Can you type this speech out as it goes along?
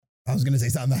I was gonna say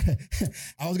something.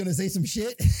 I was gonna say some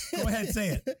shit. Go ahead, say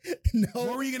it. No.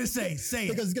 What were you gonna say? Say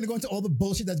Because it. it's gonna go into all the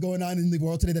bullshit that's going on in the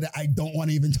world today that I don't want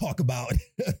to even talk about.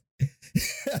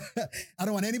 I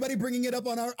don't want anybody bringing it up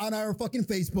on our fucking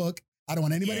Facebook. I don't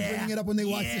want anybody bringing it up when they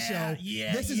watch the show.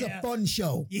 This is a fun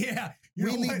show. Yeah. You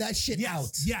We know leave what? that shit out.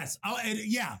 Yes.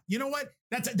 Yeah. You know what?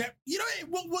 That's that. You know.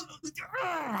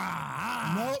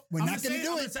 No, we're not gonna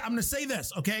do it. I'm gonna say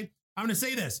this. Okay. I'm gonna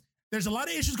say this. There's a lot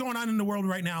of issues going on in the world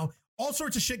right now. All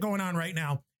sorts of shit going on right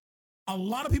now. A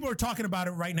lot of people are talking about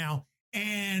it right now.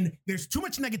 And there's too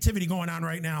much negativity going on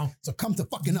right now. So come to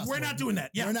fucking us. We're not doing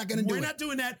that. Yeah. We're not gonna do it. We're not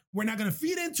doing that. We're not gonna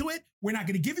feed into it. We're not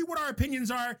gonna give you what our opinions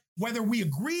are, whether we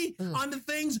agree on the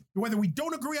things, whether we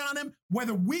don't agree on them,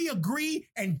 whether we agree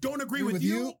and don't agree with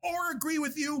you or agree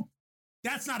with you.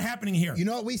 That's not happening here. You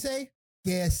know what we say?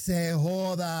 Que se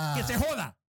joda. Que se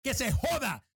joda. Que se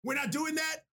joda. We're not doing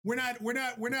that. We're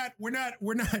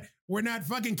not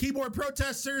fucking keyboard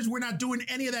protesters. We're not doing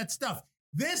any of that stuff.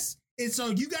 This is so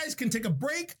you guys can take a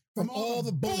break from all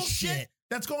the bullshit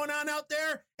that's going on out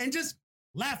there and just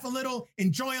laugh a little,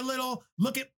 enjoy a little,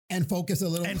 look at and focus a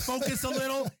little.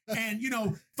 and, you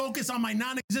know, focus on my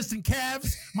non-existent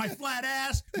calves, my flat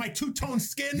ass, my two-tone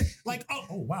skin. Like, oh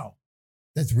wow.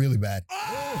 That's really bad.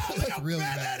 Oh, look that's how really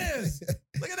bad bad. that is.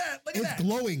 Look at that. Look at that. It's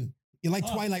glowing. You're like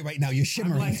Twilight right now. You're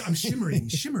shimmering. I'm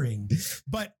shimmering.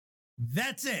 But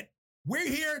that's it. We're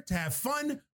here to have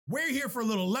fun. We're here for a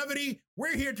little levity.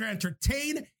 We're here to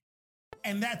entertain.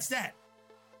 And that's that.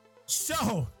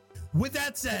 So, with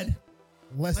that said,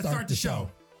 Let's start the show.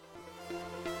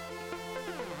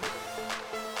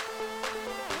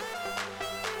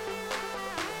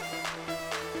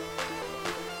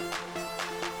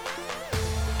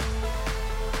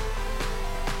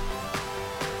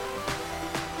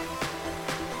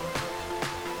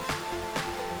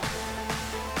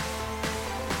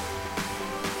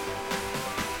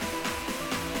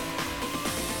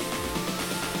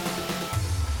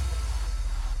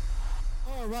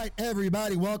 All right,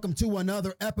 everybody, welcome to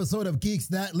another episode of Geeks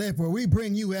That Live, where we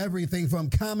bring you everything from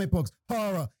comic books,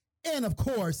 horror, and of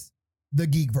course, the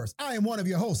Geekverse. I am one of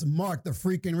your hosts, Mark the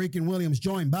freaking Rican Williams,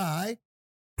 joined by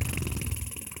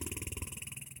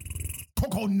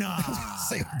Coconut.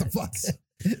 Say what the fuck.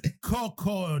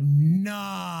 Coconut.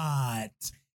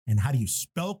 And how do you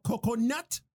spell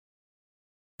coconut?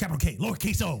 Capital K,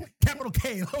 lowercase o. Capital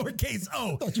K, lowercase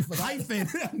o. Thought you forgot. Hyphen,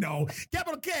 no.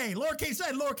 Capital K, lowercase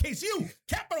n, lowercase u.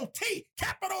 Capital T,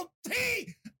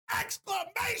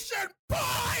 exclamation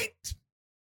point.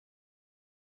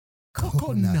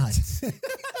 Coconut.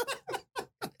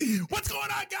 What's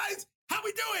going on, guys? How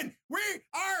we doing? We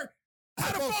are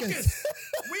out of focus.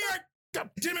 We are, God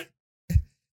damn it.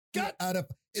 God Out of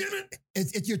damn it.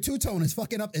 it's your two-tone. It's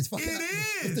fucking up. It's fucking It up.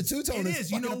 is. It's the two-tone. It It's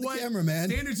is. You fucking know up what? the camera, man.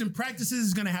 Standards and Practices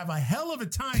is going to have a hell of a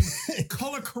time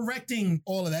color correcting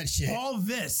All of that shit. all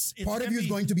this. It's Part of gonna you is be-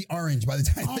 going to be orange by the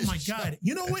time. Oh this my show- God.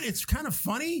 You know what? It's kind of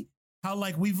funny how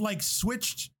like we've like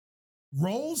switched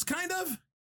roles kind of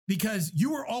because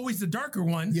you were always the darker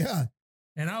one Yeah.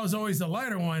 and I was always the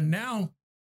lighter one. Now,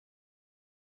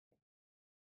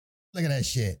 Look at that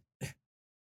shit.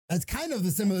 That's kind of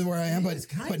the similar where I am, It is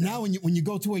but kinda. now when you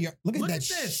go to where you're look at Look that at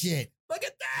this. shit. look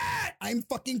at that. I'm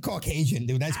fucking Caucasian,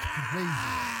 dude. That's crazy.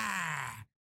 Ah,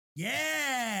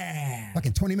 yeah.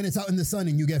 Fucking 20 minutes out in the sun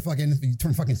and you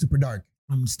turn fucking super dark.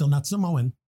 I'm still not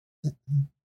Samoan.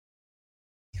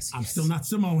 Yes, I'm yes. still not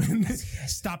Samoan.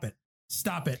 yes. Stop it.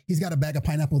 Stop it. He's got a bag of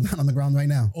pineapple down on the ground right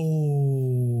now.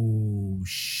 Oh,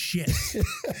 shit.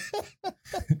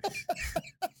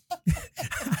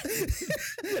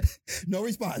 No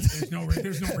response. There's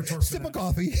no retort for Sip of that.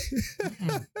 coffee.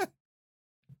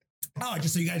 Oh,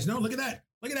 just so you guys know, look at that.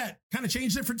 Look at that. Kind of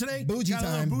changed it for today. Bougie Got a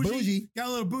little time. Bougie. Got a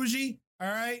little bougie. All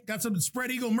right. Got some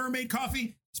Spread Eagle Mermaid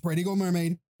coffee. Spread Eagle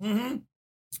Mermaid. Mm-hmm.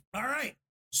 All right.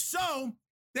 So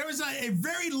there was a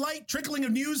very light trickling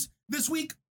of news this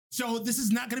week. So this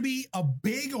is not going to be a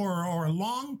big or a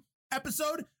long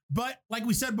episode. But like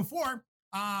we said before,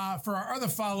 for our other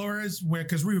followers,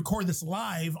 because we record this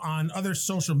live on other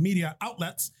social media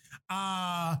outlets, we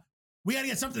got to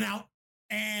get something out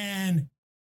and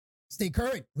Stay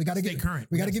current. We got to stay get current.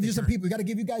 We got to give stay you some current. people. We got to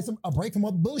give you guys a break from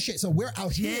all the bullshit. So we're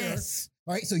out here. Yes.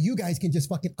 All right. So you guys can just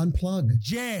fucking unplug.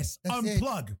 Yes. That's it.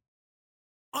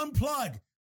 Unplug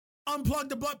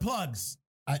the butt plugs.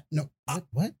 No.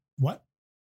 What? What?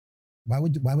 Why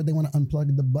would they want to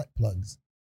unplug the butt plugs?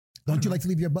 Don't you like to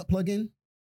leave your butt plug in?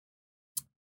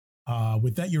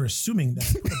 With that, you're assuming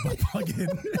that I put a butt plug in.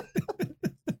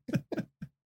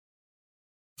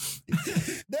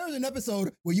 There was an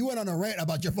episode where you went on a rant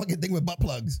about your fucking thing with butt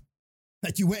plugs.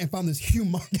 that you went and found this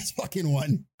humongous fucking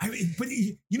one. I mean, but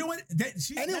you know what? And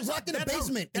it was locked in the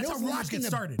basement. That's how rumors get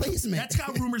started. That's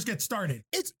how rumors get started.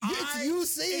 It's you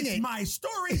saying it's it. my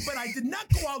story, but I did not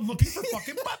go out looking for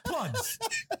fucking butt plugs.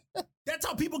 That's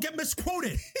how people get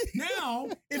misquoted. Now,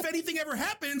 if anything ever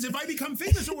happens, if I become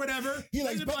famous or whatever, he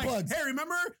likes butt plugs. Hey,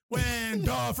 remember when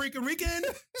freaking Rican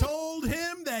told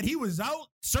him that he was out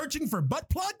searching for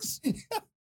butt plugs?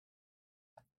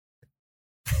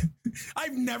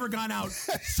 I've never gone out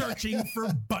searching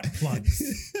for butt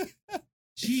plugs.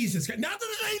 Jesus Christ. Not that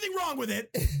there's anything wrong with it,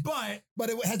 but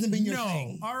it hasn't been your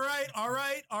thing. All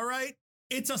right.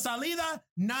 It's a salida,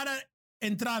 not a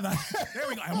entrada. There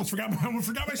we go. I almost forgot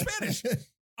my Spanish.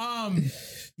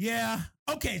 Yeah.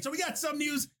 Okay, so we got some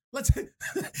news. Let's get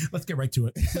right to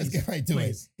it. Please. Let's get right to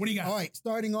it. What do you got? All right,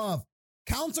 starting off.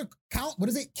 What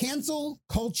is it? Cancel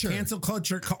culture. Cancel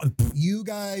culture. You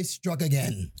guys struck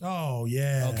again. Oh,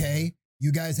 yeah. Okay.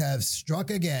 You guys have struck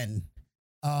again.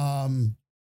 The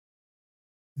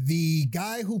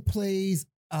guy who plays,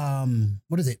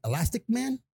 what is it? Elastic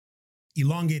Man?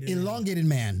 Elongated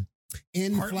Man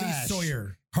in Flash.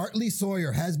 Hartley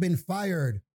Sawyer has been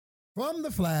fired from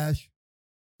the Flash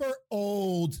for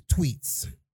old tweets.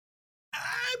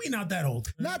 I mean, not that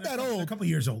old. Not that old. A couple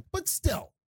years old. But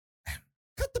still.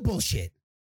 Cut the bullshit.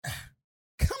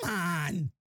 Come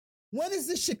on. When is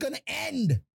this shit going to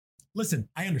end? Listen,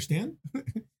 I understand.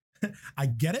 I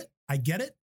get it.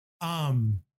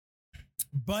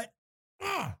 But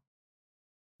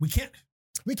we can't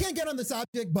get on the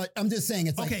subject, but I'm just saying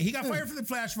it's okay. He got fired from the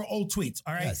Flash for old tweets.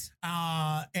 All right. Yes.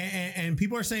 And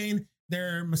people are saying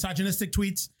they're misogynistic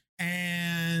tweets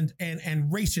and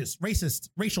racist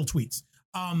racial tweets.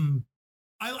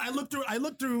 I looked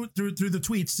through the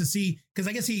tweets to see, because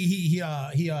I guess he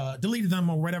deleted them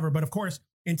or whatever. But of course,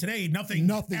 in today, nothing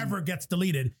ever gets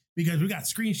deleted because we got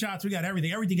screenshots, we got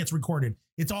everything. Everything gets recorded.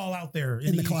 It's all out there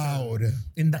in the cloud.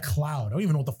 In the cloud. I don't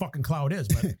even know what the fucking cloud is,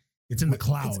 but it's in the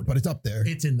cloud. But it's up there.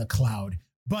 It's in the cloud.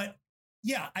 But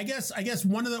yeah, I guess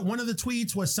one of the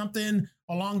tweets was something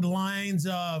along the lines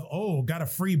of, "Oh, got a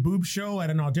free boob show at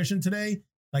an audition today.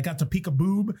 I got to peek a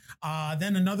boob."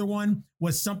 Then another one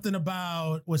was something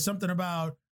about,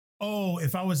 "Oh,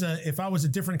 if I was a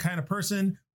different kind of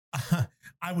person,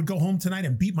 I would go home tonight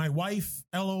and beat my wife,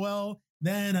 LOL."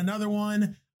 Then another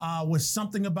one was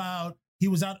something about he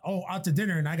was out to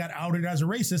dinner and I got outed as a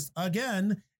racist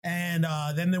again. And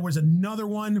then there was another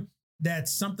one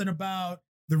that's something about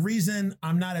the reason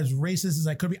I'm not as racist as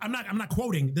I could be. I'm not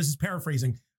quoting. This is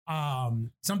paraphrasing.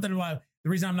 Something about the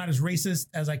reason I'm not as racist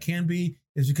as I can be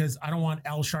is because I don't want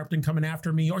Al Sharpton coming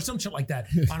after me or some shit like that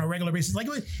on a regular basis. Like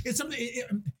it's something.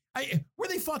 Were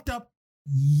they fucked up?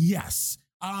 Yes.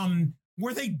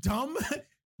 Were they dumb?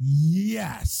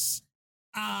 Yes.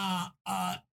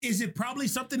 Is it probably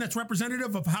something that's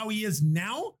representative of how he is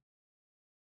now?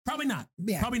 Probably not.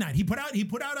 Yeah. Probably not. He put out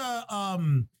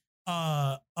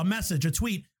a message, a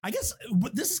tweet. I guess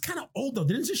this is kind of old though.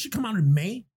 Didn't this shit come out in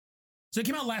May? So it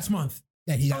came out last month.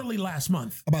 Early last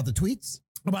month. About the tweets?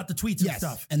 About the tweets and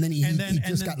stuff. And then he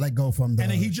just got let go from the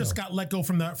And then he show. just got let go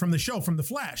from the show, from the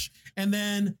Flash. And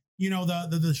then,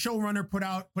 the showrunner put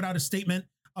out a statement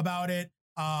about it.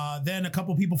 Then a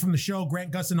couple people from the show,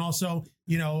 Grant Gustin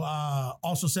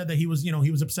also said that he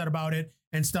was upset about it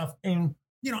and stuff. And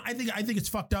I think it's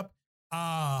fucked up.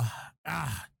 I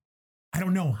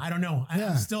don't know.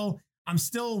 Yeah. I'm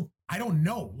still I don't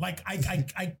know. Like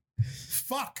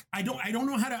fuck. I don't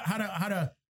know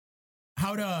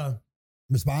how to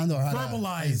respond or how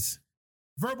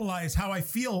verbalize how I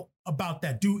feel about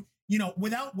that.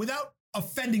 Without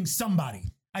offending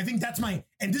somebody. I think that's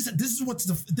this is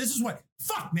what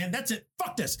fuck, man, that's it.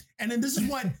 Fuck this. And then this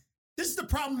is the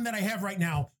problem that I have right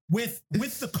now with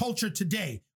the culture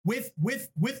today, with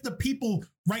the people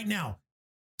right now.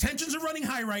 Tensions are running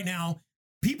high right now.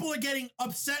 People are getting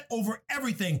upset over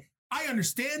everything. I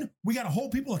understand we got to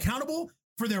hold people accountable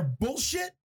for their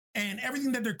bullshit and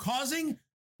everything that they're causing.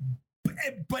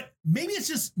 But maybe it's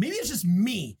just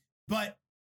me, but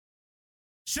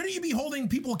shouldn't you be holding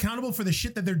people accountable for the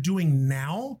shit that they're doing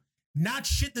now? Not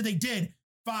shit that they did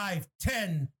 5,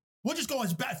 10. We'll just go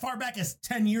as far back as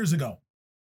 10 years ago.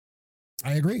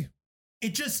 I agree.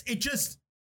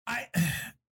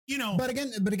 But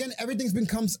again, everybody's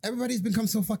become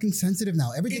so fucking sensitive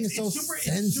now. Everything is so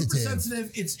sensitive. It's super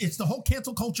sensitive. It's the whole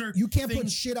cancel culture. You can't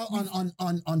put shit out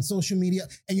on social media.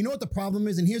 And you know what the problem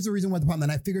is? And here's the reason why the problem,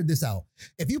 and I figured this out.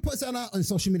 If you put something out on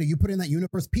social media, you put in that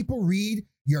universe, people read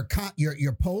your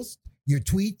posts, your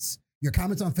tweets, your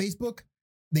comments on Facebook.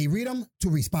 They read them to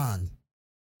respond,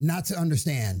 not to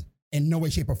understand in no way,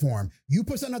 shape, or form. You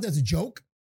put something out that's a joke,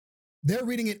 they're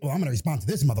reading it, well, I'm going to respond to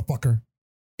this motherfucker.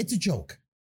 it's a joke.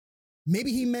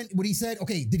 Maybe he meant what he said.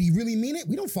 Okay, did he really mean it?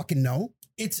 We don't fucking know.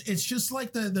 It's just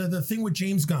like the thing with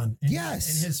James Gunn and,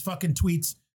 Yes. and his fucking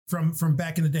tweets from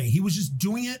back in the day. He was just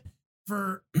doing it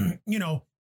for,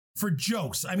 for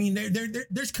jokes. I mean,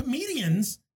 there's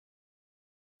comedians.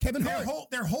 Kevin Hart.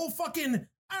 Their whole fucking,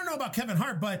 I don't know about Kevin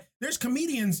Hart, but there's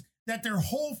comedians that their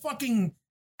whole fucking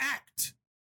act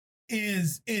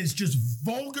is just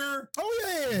vulgar,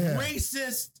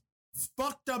 racist,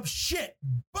 fucked up shit.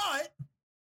 But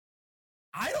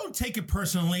I don't take it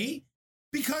personally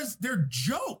because they're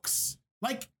jokes.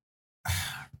 Like,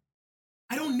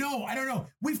 I don't know.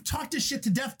 We've talked this shit to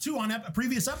death too on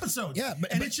previous episodes. Yeah,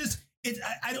 but it's just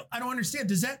I don't understand.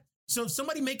 Does that so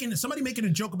somebody making a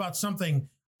joke about something?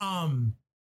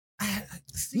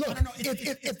 Look, I don't know.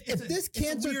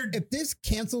 If this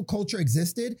cancel culture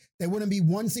existed, there wouldn't be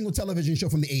one single television show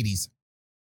from the 80s.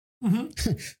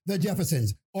 Mm-hmm. The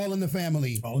Jeffersons, All in the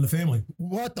Family. All in the Family.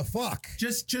 What the fuck?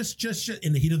 Just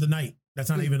in the heat of the night. That's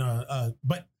not even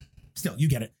but still, you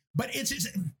get it. But it's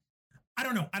just, I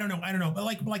don't know. But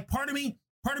like part of me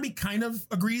kind of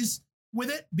agrees with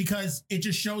it because it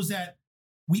just shows that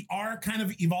we are kind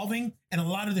of evolving, and a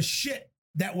lot of the shit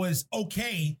that was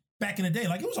okay back in the day,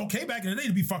 like it was okay back in the day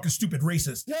to be fucking stupid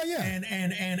racist. Yeah.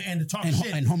 And to talk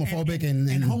shit. And homophobic and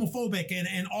homophobic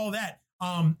and all that.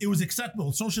 It was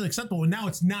acceptable, socially acceptable, and now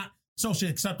it's not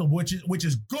socially acceptable, which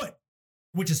is good,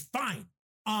 which is fine.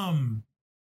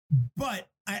 But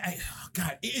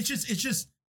God, it's just,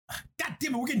 God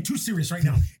damn it, we're getting too serious right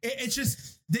now. It's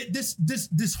just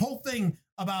this whole thing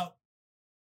about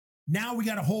now we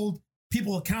got to hold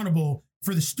people accountable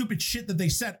for the stupid shit that they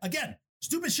said. Again,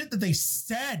 stupid shit that they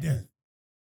said.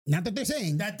 Not that they're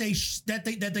saying that they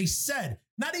said.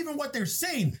 Not even what they're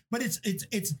saying, but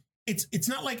it's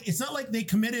not like they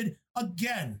committed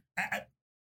again.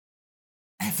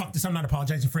 Fuck this. I'm not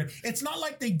apologizing for it. It's not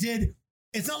like they did.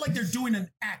 It's not like they're doing an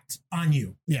act on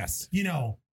you. Yes.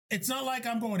 It's not like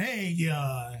I'm going, hey,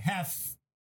 half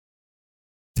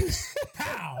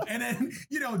pow, and then,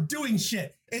 doing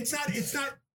shit. It's not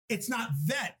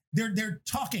that they're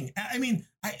talking. I mean,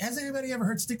 has anybody ever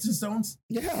heard Sticks and Stones?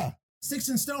 Yeah. Sticks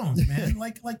and Stones, man.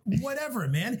 like whatever,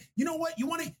 man. You know what? You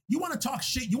want to talk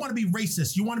shit. You want to be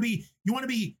racist. You want to be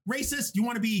racist. You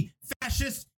want to be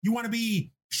fascist. You want to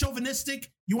be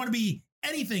chauvinistic. You want to be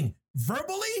anything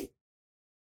verbally.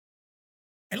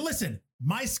 And listen,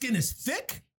 my skin is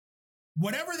thick.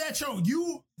 Whatever that show,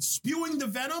 you spewing the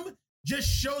venom just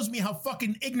shows me how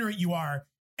fucking ignorant you are.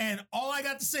 And all I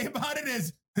got to say about it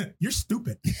is, you're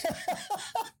stupid.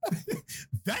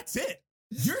 That's it.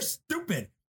 You're stupid.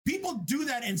 People do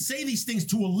that and say these things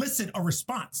to elicit a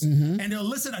response, and to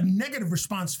elicit a negative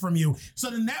response from you. So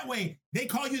then that way they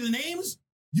call you the names,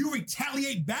 you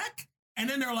retaliate back, and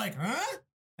then they're like, huh?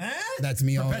 That's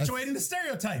me. Perpetuating the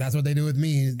stereotype. That's what they do with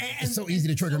me. It's so easy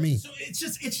to trigger me. So it's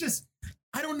just,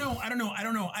 I don't know. I don't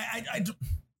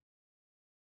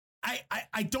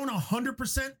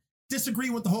 100% disagree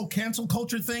with the whole cancel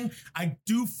culture thing. I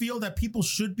do feel that people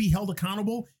should be held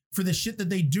accountable for the shit that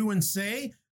they do and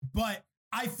say, but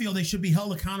I feel they should be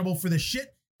held accountable for the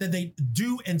shit that they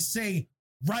do and say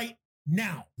right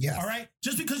now. Yes. All right.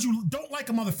 Just because you don't like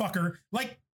a motherfucker,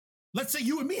 like, let's say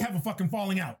you and me have a fucking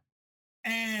falling out,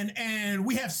 and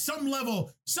we have some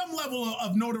level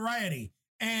of notoriety,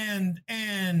 and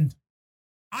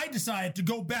I decide to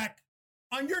go back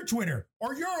on your Twitter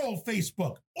or your old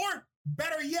Facebook, or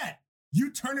better yet,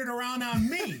 you turn it around on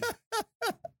me.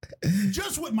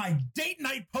 Just with my date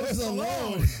night post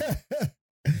alone.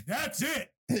 That's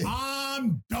it.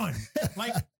 I'm done.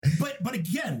 Like, but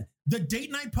again, the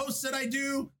date night posts that I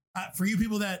do, for you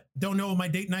people that don't know what my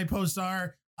date night posts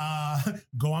are,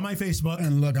 go on my Facebook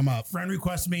and look them up. Friend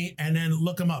request me and then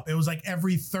look them up. It was like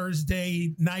every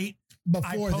Thursday night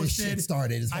before this shit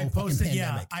started. I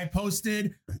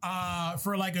posted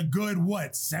for like a good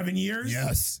 7 years?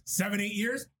 Yes, 7-8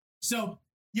 years. So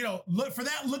look for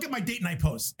that. Look at my date night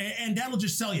posts, and that'll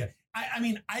just sell you. I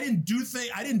mean, I didn't do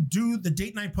the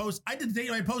date night post. I did the date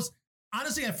night post.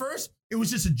 Honestly, at first, it was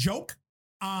just a joke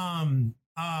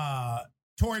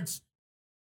towards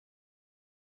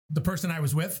the person I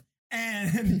was with.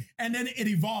 And then it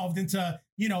evolved into,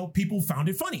 people found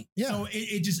it funny. Yeah. So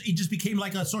it just became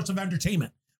like a source of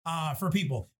entertainment for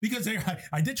people, because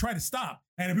I did try to stop,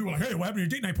 and people were like, hey, what happened to your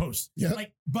date night post? Yeah.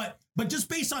 Like, but just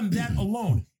based on that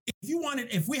alone,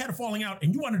 if we had a falling out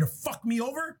and you wanted to fuck me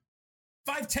over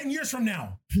 5-10 years from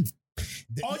now,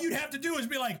 all you'd have to do is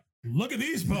be like, look at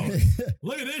these posts.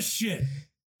 Look at this shit.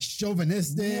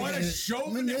 Chauvinistic. What a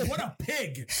chauvinist. What a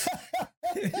pig.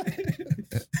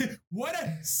 What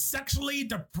a sexually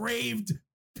depraved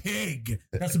pig.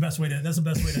 That's the best way to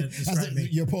describe me.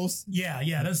 Your post?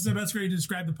 Yeah. That's the best way to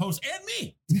describe the post and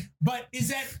me. But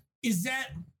is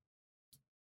that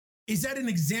an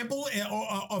example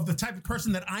of the type of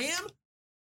person that I am?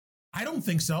 I don't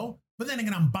think so. But then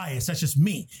again, I'm biased. That's just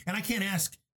me. And I can't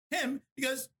ask him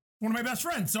because one of my best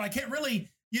friends. So I can't really,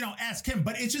 ask him.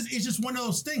 But it's just one of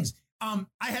those things. I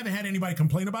haven't had anybody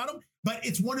complain about him, but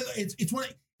it's one of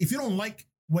if you don't like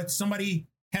what somebody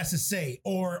has to say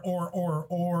or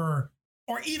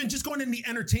even just going in the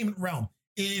entertainment realm,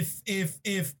 if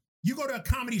you go to a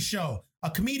comedy show, a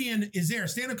comedian is there,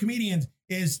 stand-up comedian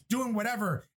is doing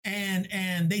whatever,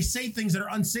 and they say things that are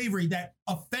unsavory that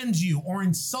offends you or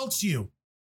insults you,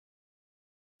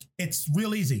 it's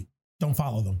real easy. Don't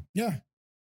follow them. Yeah.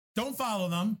 Don't follow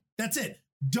them. That's it.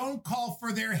 Don't call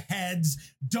for their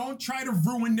heads. Don't try to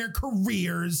ruin their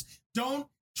careers. Don't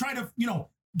try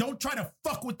to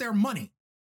fuck with their money.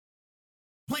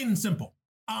 Plain and simple.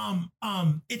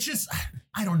 It's just,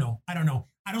 I don't know. I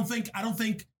don't think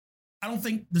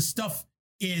the stuff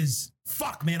is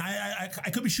fuck, man. I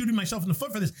could be shooting myself in the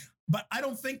foot for this, but I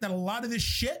don't think that a lot of this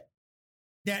shit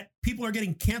that people are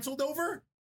getting canceled over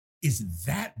is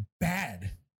that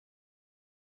bad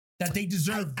that they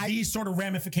deserve these sort of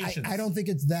ramifications. I don't think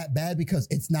it's that bad because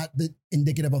it's not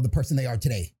indicative of the person they are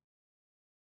today.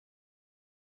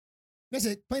 That's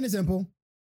it. Plain and simple.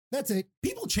 That's it.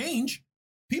 People change.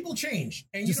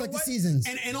 And just like the seasons.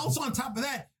 And also on top of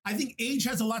that, I think age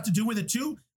has a lot to do with it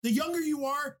too. The younger you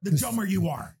are, the dumber you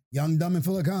are. Young, dumb, and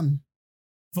full of cum.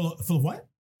 Full of what?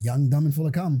 Young, dumb, and full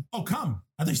of cum. Oh, cum.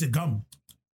 I think you said gum.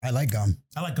 I like gum.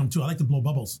 I like gum too. I like to blow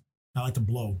bubbles. I like to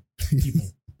blow people.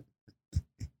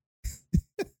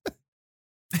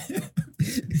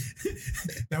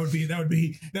 That would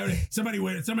somebody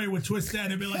would twist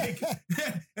that and be like,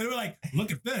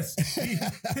 look at this.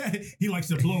 He likes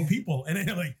to blow people. And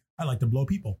then like, I like to blow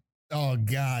people. Oh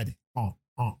God.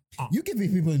 You give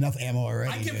people enough ammo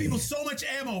already. I give people so much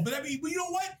ammo, but I mean, you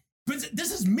know what? But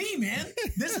this is me, man.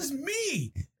 This is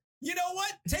me. You know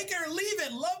what? Take it or leave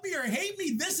it. Love me or hate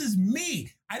me. This is me.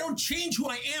 I don't change who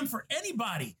I am for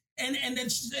anybody. And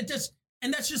that's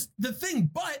just the thing.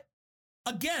 But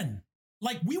again,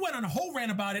 like we went on a whole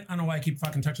rant about it. I don't know why I keep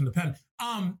fucking touching the pen.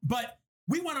 But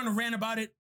we went on a rant about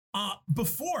it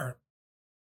before,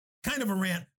 kind of a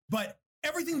rant. But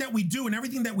everything that we do and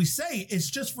everything that we say is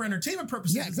just for entertainment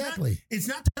purposes. Yeah, exactly. It's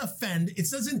not to offend.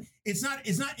 It's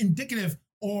not indicative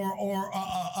or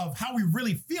of how we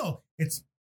really feel. It's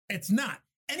not.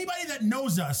 Anybody that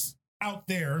knows us out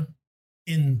there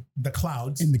in the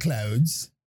clouds.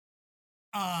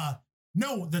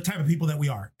 Know the type of people that we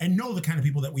are and know the kind of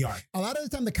people that we are. A lot of the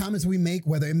time, the comments we make,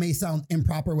 whether it may sound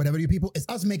improper, whatever to you people, it's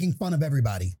us making fun of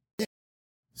everybody. It's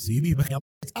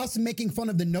us making fun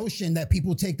of the notion that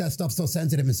people take that stuff so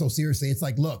sensitive and so seriously. It's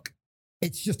like, look,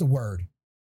 it's just a word.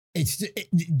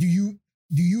 Do you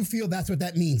feel that's what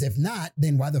that means? If not,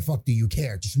 then why the fuck do you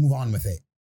care? Just move on with it.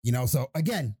 So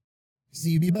again,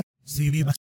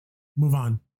 move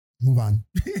on.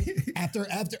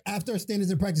 After standards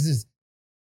and practices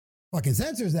fucking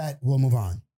censors that, we'll move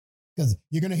on. Because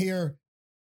you're going to hear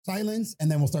silence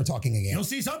and then we'll start talking again. You'll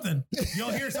see something.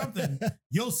 You'll hear something.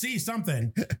 You'll see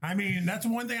something. I mean, that's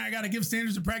one thing I got to give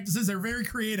standards and practices. They're very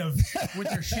creative with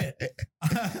their shit.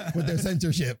 With their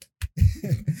censorship.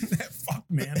 Fuck,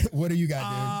 man. What do you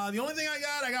got, dude? The only thing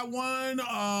I got one,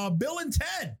 Bill and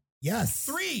Ted. Yes.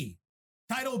 3.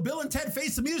 Titled Bill and Ted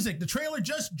Face the Music. The trailer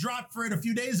just dropped for it a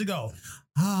few days ago.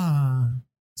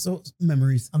 So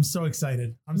memories. I'm so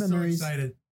excited. Memories. So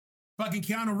excited. Fucking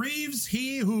Keanu Reeves,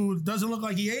 he who doesn't look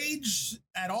like he aged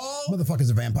at all. Motherfucker's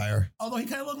a vampire. Although he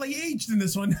kind of looked like he aged in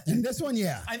this one. In this one,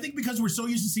 yeah. I think because we're so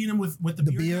used to seeing him with the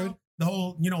beard. Now, the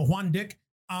whole, Juan Dick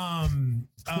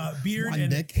beard.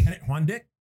 Juan Dick.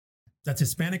 That's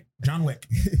Hispanic. John Wick.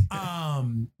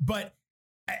 But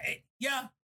yeah,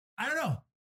 I don't know.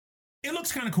 It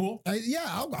looks kind of cool. Yeah,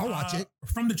 I'll watch it.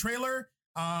 From the trailer,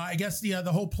 I guess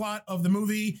the whole plot of the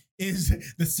movie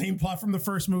is the same plot from the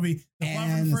first movie.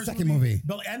 And the second movie.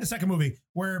 And the second movie,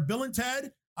 where Bill and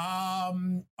Ted are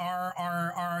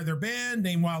their band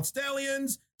named Wild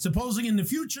Stallions. Supposedly in the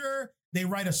future, they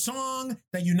write a song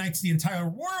that unites the entire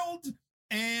world.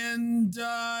 And,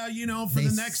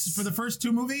 for the first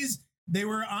 2 movies, they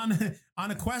were on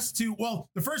a quest to,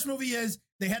 the first movie is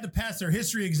they had to pass their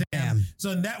history exam. Damn.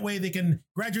 So in that way they can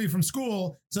graduate from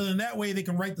school. So then that way they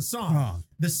can write the song.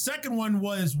 The second one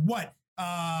was what?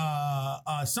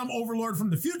 some overlord from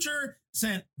the future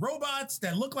sent robots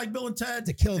that look like Bill and Ted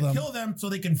to kill them so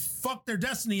they can fuck their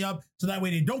destiny up so that way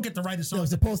they don't get to write a song. They were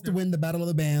supposed to win the Battle of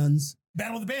the Bands.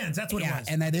 Battle of the Bands, that's what it was.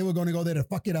 And that they were going to go there to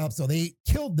fuck it up, so they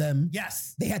killed them.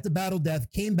 Yes. They had to battle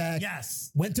death, came back,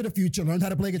 yes, went to the future, learned how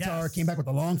to play guitar, came back with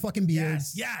a long fucking beard.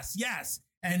 Yes.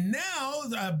 And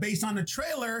now, based on the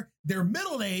trailer, they're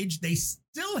middle-aged. They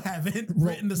still haven't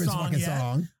written the song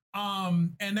yet.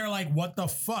 And they're like, what the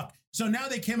fuck? So now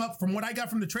they came up, from what I got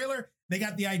from the trailer, they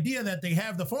got the idea that they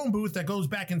have the phone booth that goes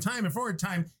back in time and forward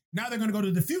time. Now they're going to go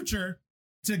to the future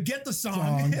to get the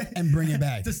song and bring it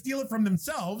back. To steal it from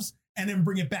themselves and then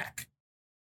bring it back.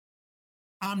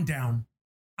 I'm down.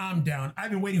 I've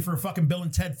been waiting for a fucking Bill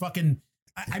and Ted fucking...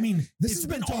 I mean, this has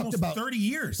been been talked almost about 30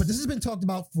 years. But this has been talked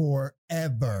about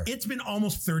forever. It's been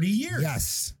almost 30 years.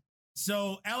 Yes.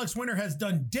 So Alex Winter has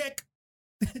done dick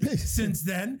since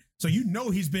then. So you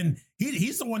know he's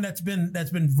the one that's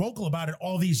been vocal about it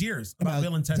all these years about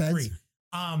Bill and Ted 3.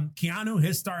 Keanu,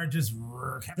 his star just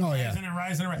kept rising and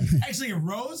rising. Actually, it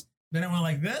rose, then it went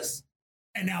like this,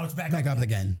 and now it's back up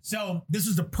again. So this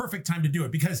is the perfect time to do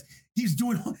it because he's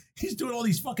doing all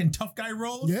these fucking tough guy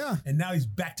roles. Yeah. And now he's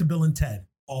back to Bill and Ted.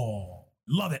 Oh,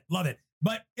 love it.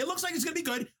 But it looks like it's gonna be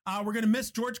good. We're gonna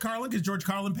miss George Carlin because George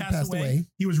Carlin passed away.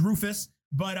 He was Rufus,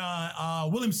 but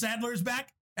William Sadler is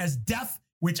back as Death,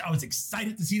 which I was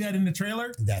excited to see that in the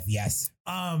trailer. Death, yes.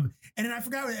 And then I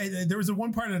forgot there was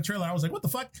one part in the trailer I was like, what the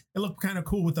fuck? It looked kind of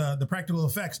cool with the practical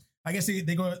effects. I guess they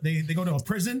go to a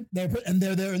prison. They're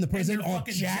there in the prison all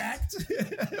jacked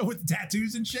with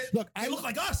tattoos and shit. Look, they look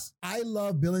like us. I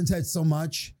love Bill and Ted so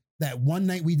much that one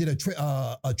night we did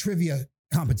a trivia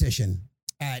competition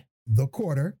at the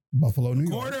Quarter, Buffalo, New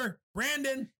York.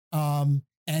 Brandon.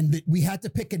 And we had to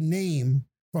pick a name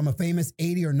from a famous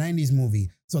 80s or 90s movie.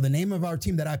 So the name of our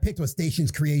team that I picked was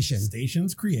Station's Creation.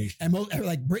 And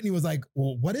like Brittany was like,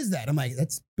 well, what is that? I'm like,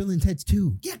 that's Bill and Ted's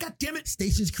 2. Yeah, God damn it.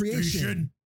 Station's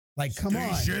Creation. Like, come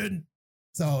on.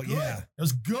 So, yeah. It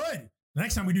was good. The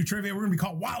next time we do trivia, we're going to be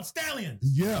called Wild Stallions.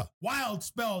 Yeah. Wild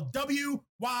spelled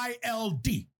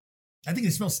W-Y-L-D. I think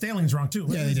they spelled Stallions wrong, too.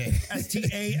 Yeah, they did.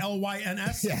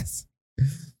 S-T-A-L-Y-N-S. Yes.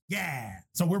 Yeah.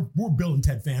 So we're Bill and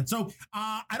Ted fans. So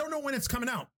I don't know when it's coming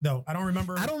out, though. I don't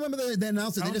remember the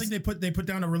announcement. I don't think they put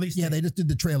down a release date. Yeah, they just did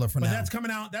the trailer for now. But that's coming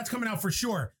out. That's coming out for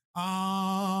sure.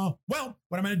 Well, what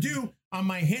I'm going to do on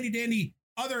my handy dandy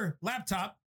other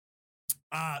laptop,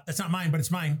 that's not mine, but it's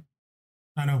mine.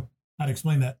 I know how to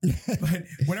explain that. But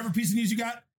whatever piece of news you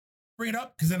got, bring it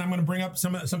up, because then I'm going to bring up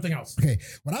something else. Okay,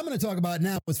 what I'm going to talk about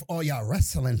now is for all y'all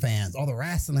wrestling fans, all the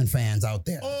wrestling fans out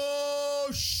there. Oh,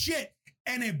 shit.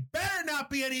 And it better not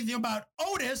be anything about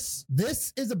Otis.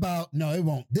 This is about, no, it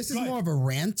won't. This is more of a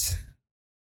rant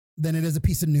than it is a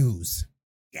piece of news.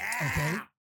 Yeah. Okay?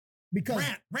 Because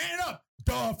rant it up.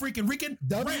 Duh, freaking Rican.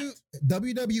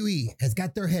 WWE has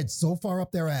got their head so far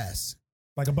up their ass.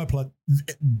 Like a butt plug.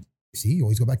 See, you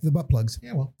always go back to the butt plugs.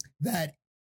 Yeah, well. That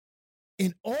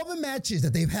in all the matches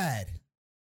that they've had,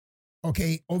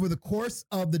 okay, over the course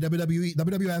of the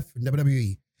WWF and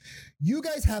WWE, you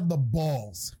guys have the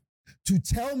balls to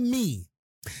tell me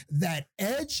that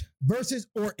Edge versus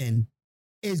Orton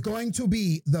is going to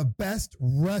be the best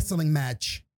wrestling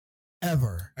match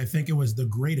ever. I think it was the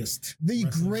greatest. The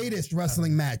greatest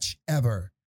wrestling match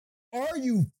ever. Are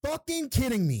you fucking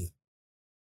kidding me?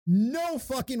 No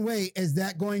fucking way is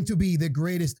that going to be the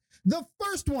greatest. The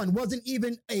first one wasn't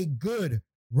even a good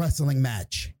wrestling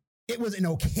match. It was an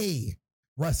okay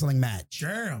wrestling match.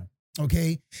 Damn.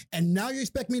 Okay. And now you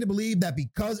expect me to believe that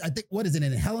because I think, what is it,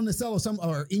 in Hell in a Cell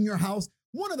or In Your House?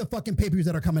 One of the fucking pay-per-views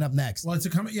that are coming up next. Well, it's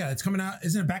coming out.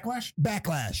 Isn't it Backlash?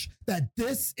 Backlash. That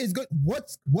this is good.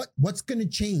 What's going to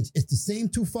change? It's the same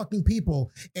two fucking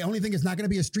people. The only thing is not going to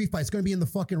be a street fight. It's going to be in the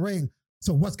fucking ring.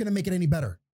 So what's going to make it any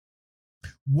better?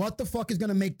 What the fuck is going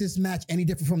to make this match any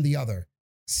different from the other?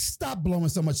 Stop blowing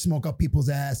so much smoke up people's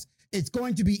ass. It's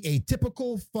going to be a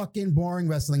typical fucking boring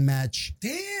wrestling match.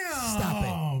 Damn. Stop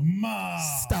it. Ma.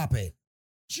 Stop it.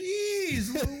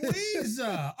 Jeez,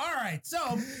 Louisa. All right. So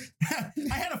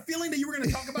I had a feeling that you were going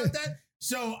to talk about that.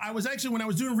 So I was actually, when I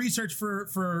was doing research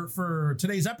for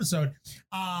today's episode,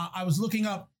 I was looking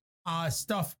up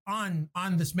stuff on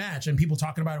this match and people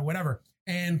talking about it, whatever.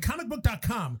 And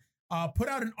comicbook.com put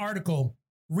out an article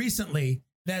recently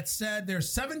that said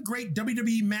there's 7 great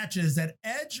WWE matches that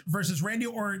Edge versus Randy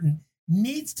Orton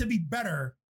needs to be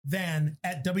better than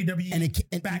at WWE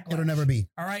and Backlash. It'll never be.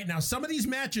 All right. Now, some of these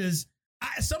matches,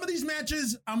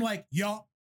 I'm like, yo.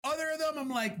 Other of them, I'm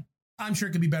like, I'm sure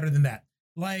it could be better than that.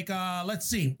 Like, let's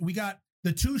see. We got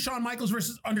the 2 Shawn Michaels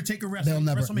versus Undertaker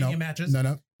WrestleMania matches.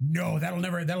 No, No,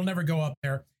 that'll never go up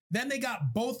there. Then they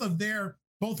got both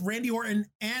Randy Orton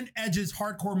and Edge's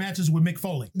hardcore matches with Mick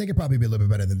Foley. They could probably be a little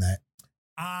bit better than that.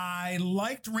 I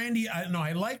liked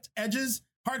I liked Edge's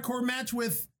hardcore match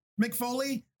with Mick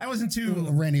Foley. I wasn't too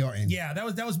Randy Orton. Yeah,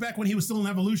 that was back when he was still in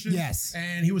Evolution. Yes.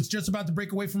 And he was just about to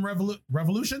break away from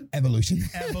Revolution. Evolution.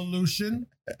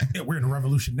 Yeah, we're in a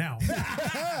revolution now.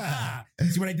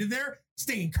 See what I did there?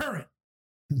 Staying current.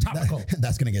 Topical.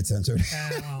 That's going to get censored.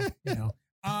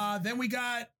 Then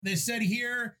they said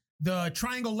here, the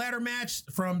Triangle Ladder match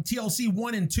from TLC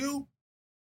 1 and 2.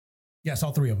 Yes,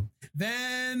 all 3 of them.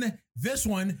 Then this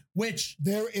one, which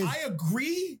I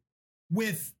agree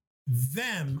with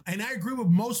them, and I agree with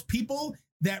most people,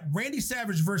 that Randy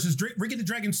Savage versus Ricky the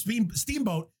Dragon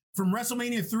Steamboat from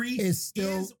WrestleMania 3 is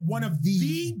one of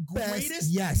the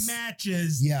greatest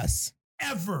matches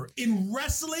ever in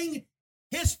wrestling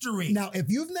history. Now, if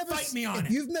you've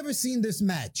never seen this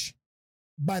match,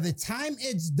 by the time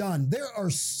it's done, there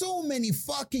are so many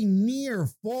fucking near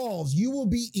falls. You will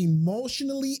be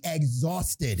emotionally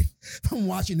exhausted from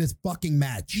watching this fucking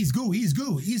match. He's goo. It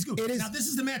is. Now, this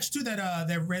is the match too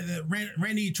that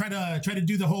Randy tried to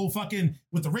do the whole fucking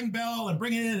with the ring bell and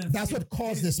bring it in. That's what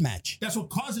caused this match. That's what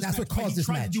caused this match. What caused this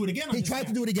match. He tried to do it again. He tried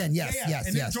to do it again. Yes.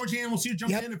 And then George Animal Cedar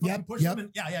jumped in and fucking pushed him. And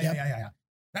yeah.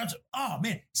 That's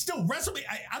still WrestleMania.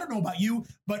 I don't know about you,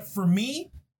 but for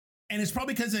me. And it's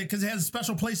probably because it has a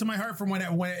special place in my heart from when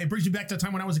it brings me back to the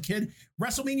time when I was a kid.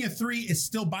 WrestleMania 3 is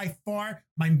still by far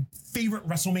my favorite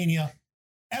WrestleMania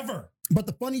ever. But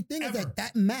the funny thing is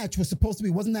that match was supposed to be,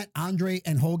 wasn't that Andre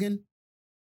and Hogan?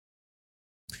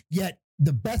 Yet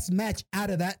the best match out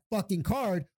of that fucking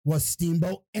card was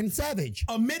Steamboat and Savage.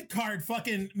 A mid-card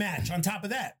fucking match on top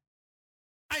of that.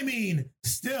 I mean,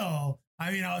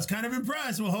 I was kind of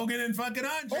impressed with Hogan and fucking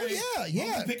Andre. Oh, yeah.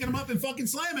 Hogan picking him up and fucking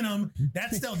slamming him.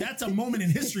 That's a moment in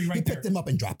history right there. He picked him up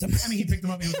and dropped him. I mean, he picked him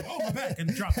up and he was like, oh, my back,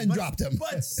 and dropped him.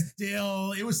 But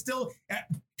still, it was still,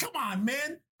 come on,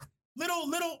 man. Little,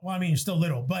 you're still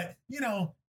little, but,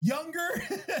 younger,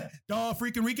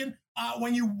 freaking Rican.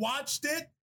 When you watched it,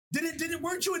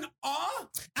 weren't you in awe?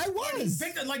 I was.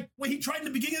 When he tried in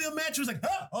the beginning of the match, he was like,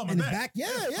 oh, my back. Yeah.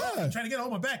 Trying to get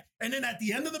my back. And then at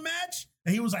the end of the match,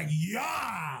 and he was like,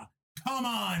 yeah, come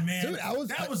on, man. Dude,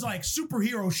 that was like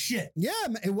superhero shit. Yeah,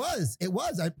 it was.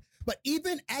 But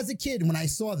even as a kid, when I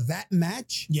saw that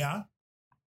match,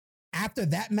 after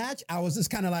that match, I was just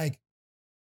kind of like,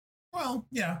 well,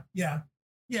 yeah.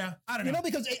 I don't know.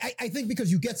 Because I think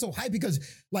because you get so hyped because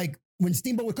like when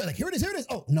Steamboat would like, here it is.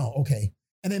 Oh, no, okay.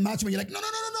 And then Macho Man, you're like, no.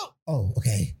 Oh,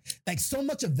 okay. Like so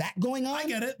much of that going on. I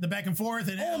get it. The back and forth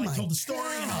and told the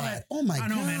story and all that. Oh my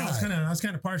God. I know, man. I was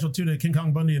kind of partial to King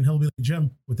Kong Bundy and Hillbilly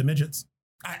Jim with the midgets.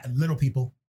 Little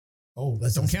people. Oh,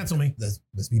 don't cancel me. Let's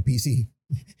be PC.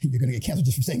 You're going to get canceled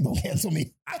just for saying don't cancel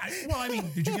me.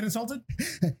 Did you get insulted?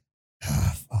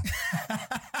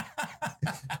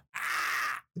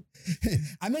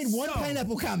 I made one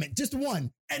pineapple comment, just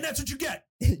one. And that's what you get.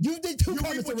 You did 2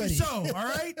 comments already. You sow, all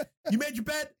right? You made your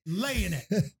bed, lay in it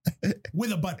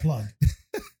with a butt plug.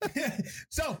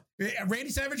 So, Randy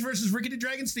Savage versus Ricky the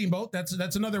Dragon Steamboat.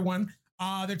 That's another one.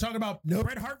 They're talking about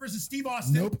Bret Hart versus Steve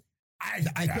Austin. Nope.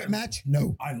 I quit match?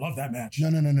 No. I love that match. No.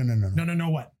 No,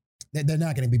 what? They're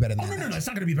not going to be better than that. No, it's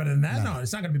not going to be better than that. No,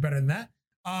 it's not going to be better than that.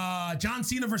 John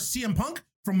Cena versus CM Punk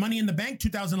from Money in the Bank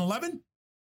 2011.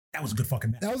 That was a good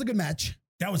fucking match. That was a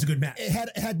good match. It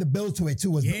had the build to it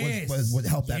too. What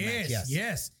helped that match?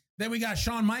 Yes. Then we got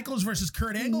Shawn Michaels versus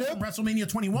Kurt Angle from WrestleMania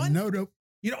 21. Nope.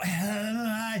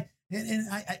 I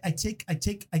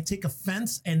take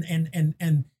offense and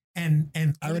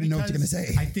I already know what you're gonna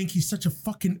say. I think he's such a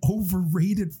fucking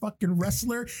overrated fucking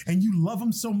wrestler, and you love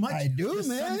him so much. I do, the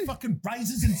man. Sun fucking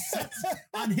rises and sets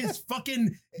on his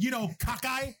fucking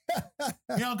cockeye,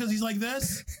 because he's like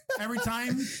this every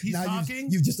time he's talking.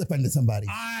 You've just offended somebody.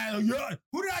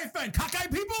 Who did I offend? Cockeye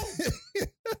people?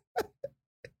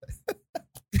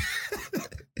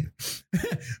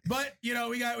 But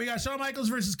we got Shawn Michaels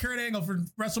versus Kurt Angle for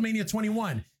WrestleMania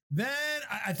 21. Then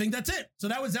I think that's it. So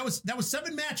that was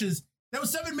 7 matches. That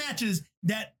was 7 matches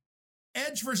that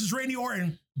Edge versus Randy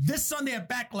Orton this Sunday at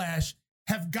Backlash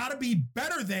have got to be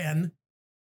better than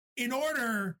in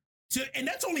order to, and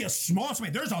that's only a small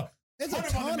span. There's a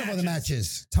ton of other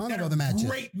matches.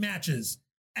 Great matches.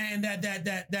 And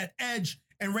that Edge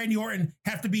and Randy Orton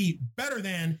have to be better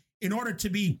than in order to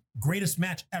be greatest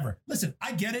match ever. Listen,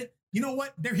 I get it. You know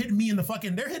what? They're hitting me in the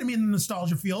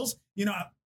nostalgia feels.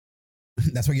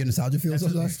 That's where your nostalgia feels.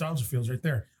 That's nostalgia feels right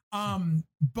there.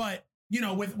 But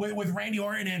with Randy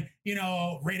Orton and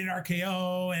Rated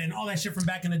RKO and all that shit from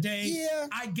back in the day. Yeah,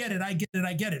 I get it.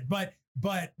 But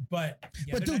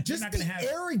dude, just the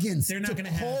arrogance to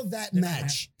call that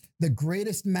match The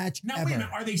greatest match Now, ever. wait a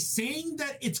minute. Are they saying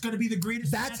that it's going to be the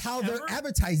greatest That's match how ever? they're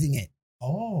advertising it.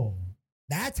 Oh.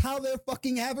 That's how they're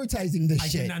fucking advertising this I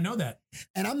shit. did not know that.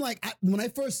 And I'm like, when I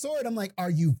first saw it, I'm like, are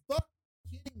you fucking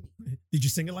kidding me? Did you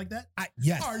sing it like that?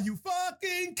 Yes. Are you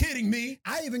fucking kidding me?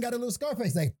 I even got a little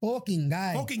Scarface like, fucking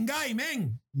guy. Fucking guy,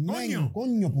 man. Man, Coño.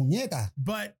 coño, puñeta.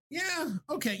 But yeah,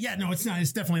 okay. Yeah, no, it's not.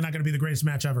 It's definitely not going to be the greatest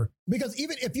match ever. Because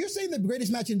even if you're saying the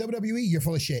greatest match in WWE, you're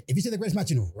full of shit. If you say the greatest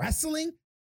match in wrestling,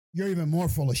 you're even more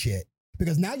full of shit.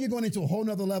 Because now you're going into a whole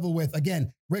nother level with,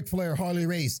 again, Ric Flair, Harley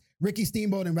Race, Ricky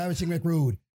Steamboat, and Ravishing Rick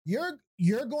Rude.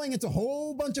 You're going into a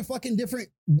whole bunch of fucking different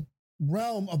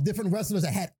realm of different wrestlers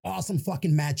that had awesome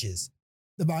fucking matches.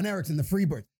 The Von Erichs and the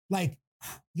Freebirds. Like,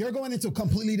 you're going into a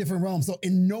completely different realm. So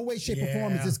in no way, shape, or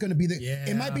form is this going to be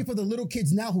it might be for the little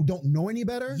kids now who don't know any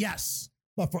better. Yes.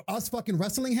 But for us fucking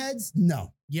wrestling heads,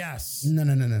 no. Yes.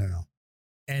 No.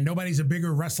 And nobody's a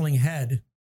bigger wrestling head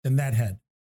than that head.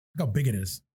 Look how big it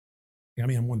is. I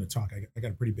mean, I'm one to talk. I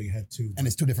got a pretty big head too. And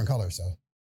it's two different colors, so.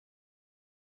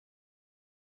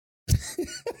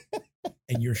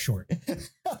 And you're short.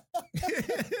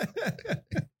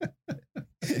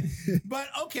 But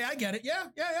okay, I get it. Yeah.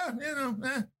 You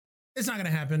know, it's not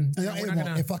gonna happen.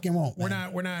 It fucking won't. We're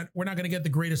not gonna get the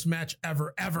greatest match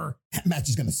ever. That match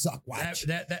is gonna suck. Watch.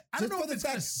 I don't know if it's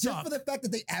gonna suck. Just for the fact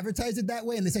that they advertised it that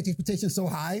way and they set the expectations so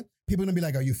high, people are gonna be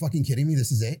like, "Are you fucking kidding me?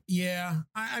 This is it." Yeah,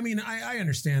 I mean, I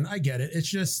understand. I get it. It's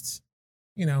just,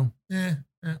 you know, well,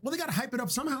 they gotta hype it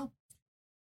up somehow.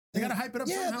 They gotta hype it up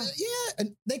somehow. Yeah,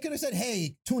 and they could have said,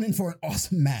 "Hey, tune in for an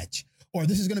awesome match," or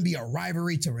 "This is gonna be a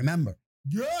rivalry to remember."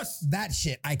 Yes, that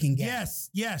shit I can get.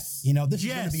 Yes. You know, this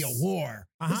is gonna be a war.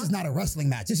 This is not a wrestling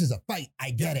match. This is a fight. I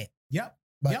get it. Yep.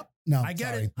 But no, I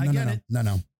get it.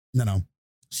 No.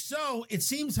 So it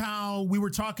seems how we were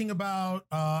talking about,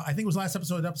 I think it was last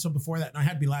episode, the episode before that. No, it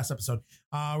had to be last episode.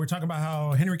 We're talking about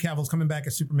how Henry Cavill's coming back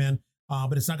as Superman,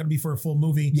 but it's not going to be for a full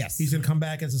movie. Yes. He's going to come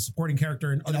back as a supporting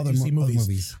character in other DC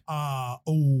movies.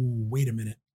 Wait a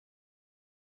minute.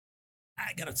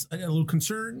 I got a little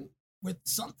concern with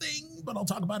something, but I'll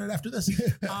talk about it after this.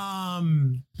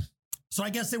 So I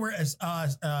guess they were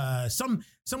some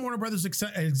Warner Brothers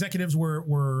executives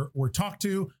were talked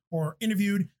to or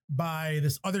interviewed by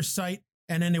this other site,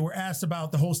 and then they were asked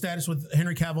about the whole status with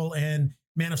Henry Cavill and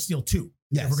Man of Steel 2.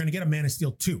 Yes. If we're going to get a Man of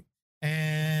Steel 2.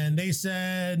 And they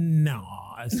said, no,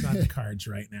 it's not the cards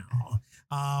right now.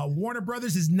 Warner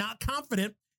Brothers is not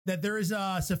confident that there is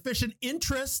sufficient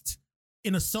interest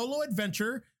in a solo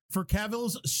adventure for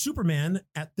Cavill's Superman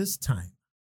at this time.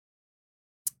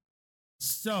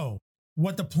 So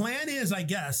what the plan is, I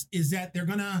guess, is that they're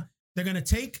gonna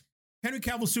take Henry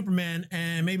Cavill's Superman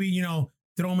and maybe, you know,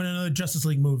 throw him in another Justice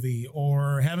League movie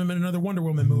or have him in another Wonder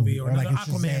Woman movie or another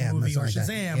Aquaman movie or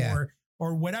Shazam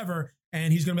or whatever.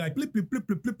 And he's gonna be like blip, blip, blip,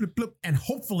 blip, blip, blip, blip. And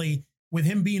hopefully with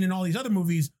him being in all these other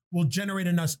movies will generate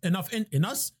enough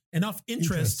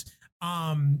interest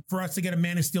for us to get a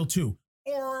Man of Steel 2.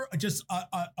 Or just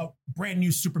a brand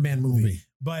new Superman movie.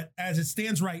 But as it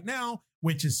stands right now,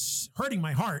 which is hurting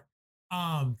my heart,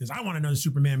 because I want another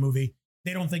Superman movie,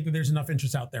 they don't think that there's enough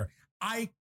interest out there.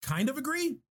 I kind of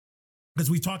agree,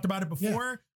 because we talked about it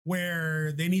before,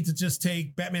 where they need to just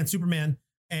take Batman, Superman,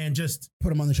 and just put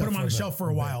them on the shelf for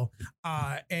a while.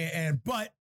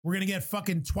 But we're gonna get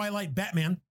fucking Twilight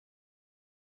Batman.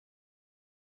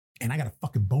 And I got a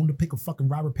fucking bone to pick with fucking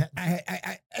Robert Pattinson.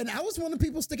 I was one of the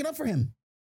people sticking up for him.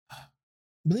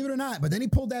 Believe it or not. But then he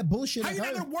pulled that bullshit. How you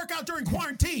not gonna work out during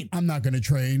quarantine? I'm not gonna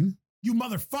train. You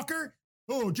motherfucker.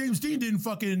 Oh, James Dean didn't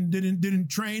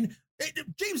train.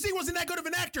 James Dean wasn't that good of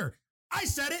an actor. I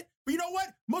said it. But you know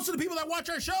what? Most of the people that watch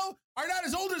our show are not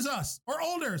as old as us or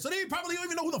older. So they probably don't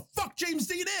even know who the fuck James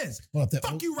Dean is. Well,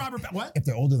 fuck you, Robert. What? If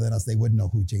they're older than us, they wouldn't know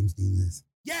who James Dean is.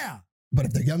 Yeah. But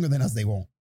if they're younger than us, they won't.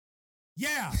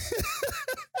 Yeah.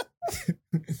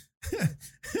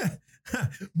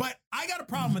 But I got a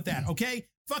problem with that, okay?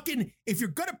 Fucking, if you're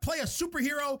going to play a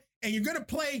superhero and you're going to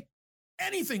play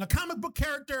anything, a comic book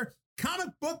character, comic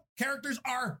book characters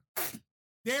are,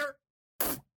 they're,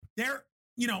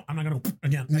 you know, I'm not going to,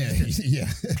 again. Yeah.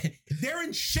 They're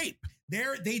in shape.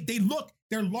 They're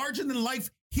larger than life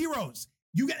heroes.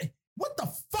 You got, what the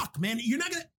fuck, man? You're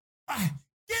not going to,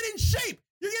 get in shape.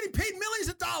 You're getting paid millions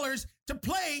of dollars to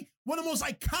play one of the most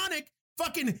iconic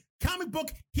fucking comic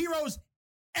book heroes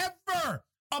ever.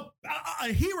 A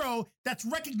hero that's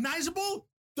recognizable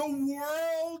the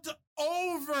world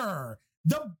over.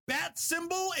 The bat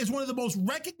symbol is one of the most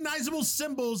recognizable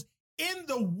symbols in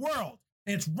the world.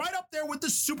 And it's right up there with the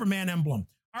Superman emblem.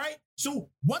 All right. So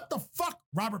what the fuck,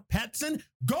 Robert Pattinson?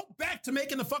 Go back to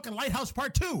making the fucking Lighthouse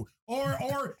Part 2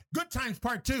 or Good Times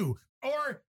Part 2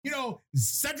 or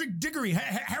Cedric Diggory,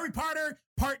 Harry Potter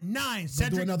Part 9,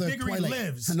 Cedric Diggory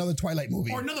lives. Another Twilight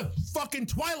movie. Or another fucking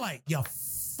Twilight, you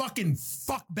fucking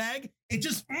fuck bag. It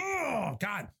just, oh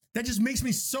God, that just makes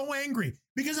me so angry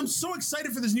because I'm so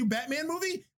excited for this new Batman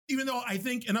movie, even though I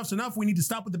think enough's enough. We need to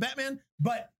stop with the Batman.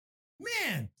 But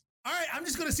man, all right, I'm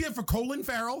just going to see it for Colin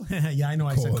Farrell. Yeah, I know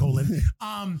I said Colin.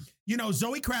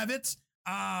 Zoe Kravitz.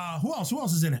 Who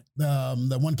else is in it?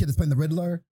 The one kid that's playing the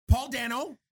Riddler. Paul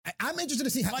Dano. I'm interested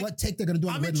to see what take they're going to do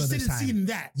on the Riddler this time. I'm interested in seeing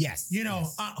that. Yes.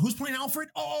 Who's playing Alfred?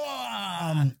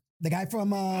 The guy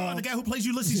from the guy who plays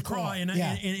Ulysses Klaue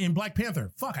in Black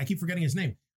Panther. Fuck, I keep forgetting his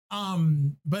name.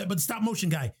 But the stop motion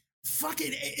guy. Fuck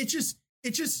it. It just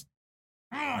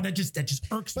that just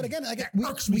irks me. But again,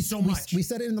 irks me so much. We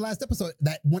said it in the last episode.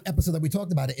 That one episode that we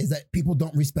talked about it is that people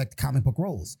don't respect comic book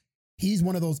roles. He's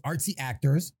one of those artsy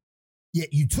actors.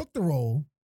 Yet you took the role,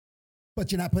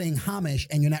 but you're not paying homage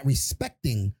and you're not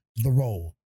respecting the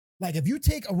role. Like if you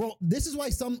take a role, this is why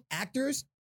some actors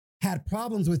had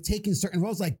problems with taking certain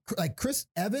roles. Like Chris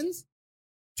Evans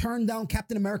turned down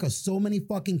Captain America so many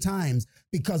fucking times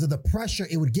because of the pressure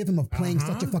it would give him of playing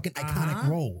such a fucking iconic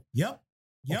role. Yep.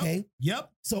 Okay. Yep.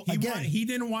 So he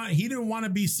didn't want to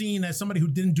be seen as somebody who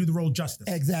didn't do the role justice.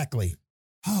 Exactly.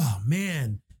 Oh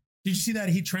man. Did you see that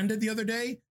he trended the other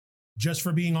day just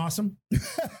for being awesome?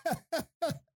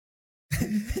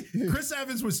 Chris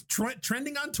Evans was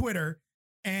trending on Twitter,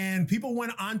 and people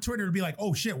went on Twitter to be like,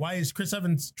 oh shit, why is Chris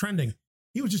Evans trending?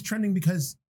 He was just trending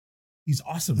because he's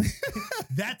awesome.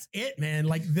 That's it, man.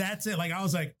 Like, that's it. Like, I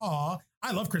was like, oh,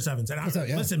 I love Chris Evans. And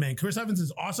listen, man, Chris Evans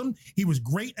is awesome. He was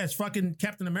great as fucking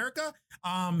Captain America.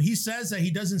 He says that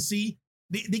he doesn't see,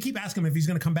 they keep asking him if he's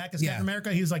going to come back as Captain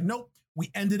America. He was like, nope,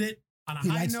 we ended it on a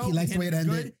high note. He likes the way it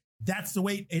ended. Good. That's the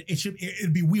way it should.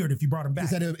 It'd be weird if you brought him back. He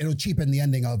said it'll cheapen the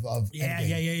ending of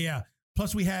Yeah.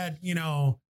 Plus, we had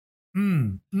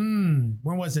when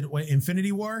was it?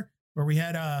 Infinity War, where we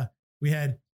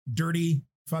had dirty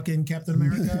fucking Captain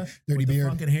America, dirty beard, the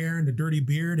fucking hair and the dirty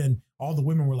beard, and all the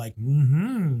women were like,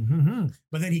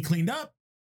 But then he cleaned up.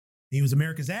 He was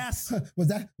America's ass. Was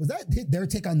that their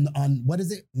take on what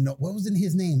is it? No, what was in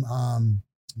his name?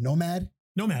 Nomad.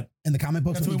 In the comic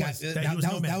books,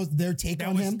 that was their take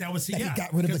on him. He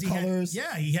got rid of the colors.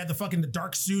 He had the fucking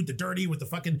dark suit, the dirty with the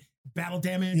fucking battle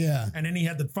damage. Yeah. And then he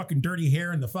had the fucking dirty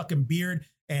hair and the fucking beard.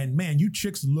 And man, you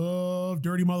chicks love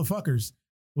dirty motherfuckers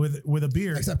with a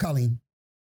beard. Except Colleen.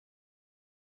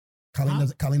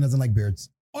 Colleen doesn't like beards.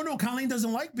 Oh no, Colleen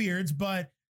doesn't like beards, but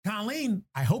Colleen,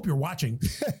 I hope you're watching.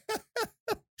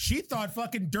 She thought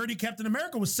fucking dirty Captain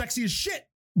America was sexy as shit.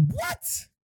 What?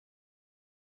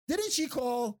 Didn't she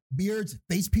call beards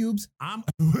face pubes?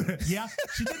 Yeah,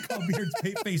 she did call beards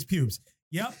face pubes.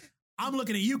 Yep. I'm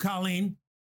looking at you, Colleen.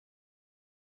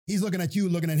 He's looking at you,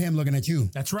 looking at him, looking at you.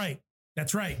 That's right.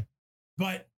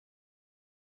 But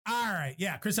all right.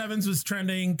 Yeah. Chris Evans was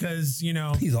trending because,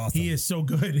 he's awesome. He is so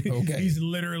good. Okay. He's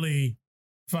literally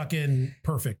fucking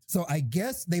perfect. So I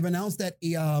guess they've announced that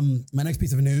my next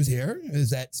piece of news here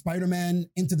is that Spider-Man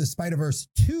Into the Spider-Verse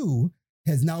 2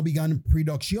 has now begun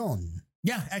production.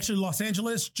 Yeah, actually, Los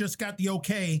Angeles just got the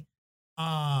okay,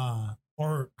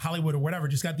 or Hollywood or whatever,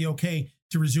 just got the okay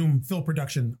to resume film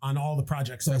production on all the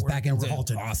projects that were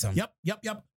halted. Awesome. Yep.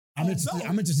 I'm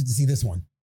interested to see this one.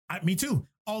 Me too.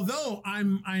 Although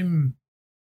I'm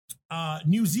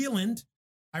New Zealand,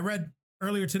 I read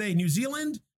earlier today, New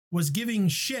Zealand was giving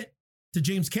shit to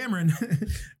James Cameron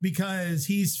because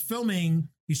he's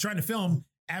trying to film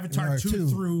Avatar 2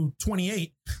 through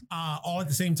 28 all at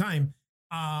the same time.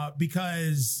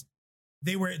 Because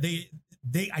they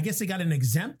I guess they got an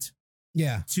exempt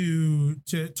to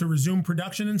resume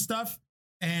production and stuff.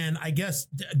 And I guess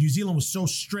New Zealand was so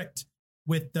strict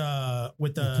with the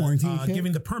quarantine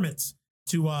giving the permits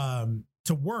to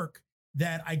work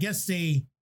that I guess they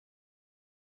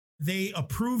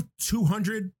approved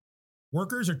 200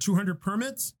 workers or 200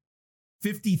 permits.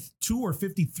 52 or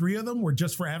 53 of them were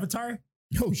just for Avatar.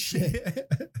 Oh shit.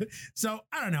 So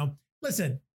I don't know.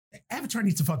 Listen, Avatar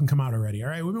needs to fucking come out already. All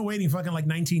right. We've been waiting fucking like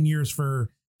 19 years for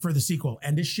the sequel.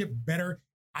 And this shit better,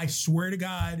 I swear to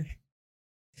God,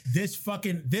 this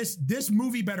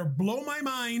movie better blow my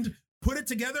mind, put it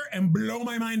together and blow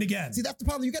my mind again. See, that's the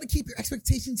problem. You got to keep your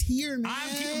expectations here, man.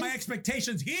 I'm keeping my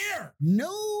expectations here.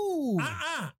 No.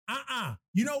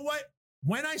 You know what?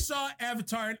 When I saw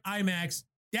Avatar in IMAX,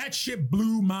 that shit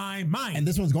blew my mind. And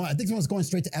I think this one's going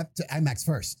straight to IMAX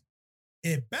first.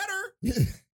 It better.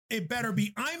 It better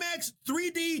be IMAX,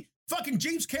 3D, fucking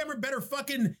James Cameron better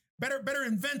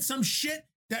invent some shit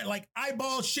that like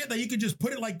eyeball shit that you could just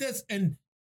put it like this and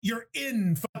you're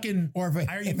in fucking. Or if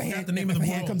I already forgot the name of the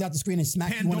hand world. comes out the screen and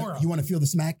smacks Pandora. you want to feel the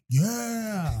smack?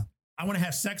 Yeah. I want to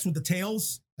have sex with the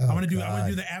tails. Oh, I want to God.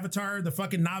 do the Avatar, the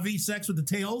fucking Na'vi sex with the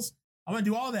tails. I want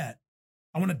to do all that.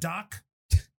 I want to dock.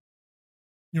 You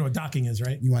know what docking is,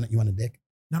 right? You want a dick?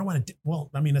 I don't want to. Well,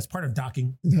 I mean, that's part of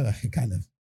docking. Kind of.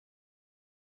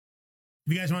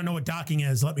 If you guys want to know what docking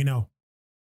is, let me know.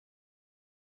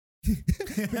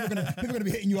 People are gonna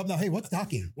be hitting you up now. Hey, what's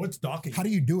docking? What's docking? How do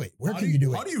you do it? Where can you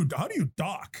do it? How do you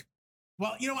dock?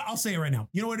 Well, you know what? I'll say it right now.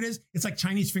 You know what it is? It's like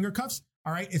Chinese finger cuffs.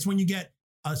 All right. It's when you get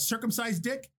a circumcised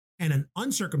dick and an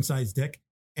uncircumcised dick,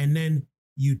 and then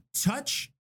you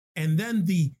touch, and then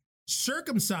the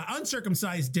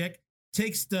uncircumcised dick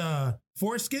takes the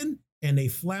foreskin and they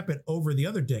flap it over the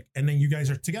other dick, and then you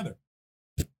guys are together.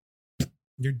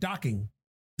 You're docking.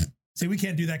 See, we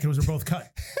can't do that because we're both cut.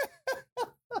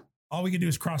 All we can do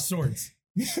is cross swords.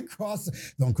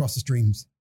 Don't cross the streams.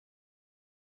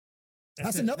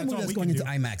 That's it. another movie all that's we going can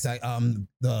into do. IMAX.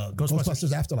 The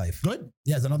Ghostbusters Afterlife. Good.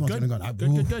 Yeah, it's another one Good. going on.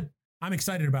 Good. I'm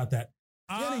excited about that.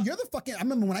 Yeah, you're the fucking. I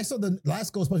remember when I saw the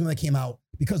last Ghostbusters when that came out.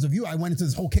 Because of you, I went into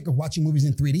this whole kick of watching movies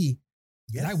in 3D.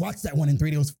 Yes. And I watched that one in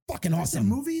 3D. It was fucking awesome.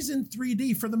 Movies in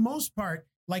 3D for the most part.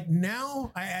 Like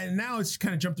now, now it's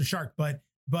kind of jumped the shark. But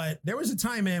there was a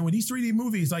time, man, when these 3D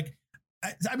movies, like,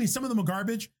 I mean, some of them are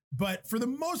garbage, but for the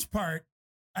most part,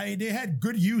 they had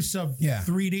good use of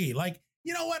 3D. Like,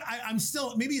 you know what? I'm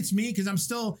still, maybe it's me because I'm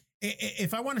still,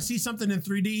 if I want to see something in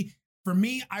 3D, for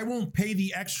me, I won't pay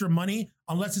the extra money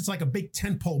unless it's like a big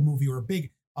tentpole movie or a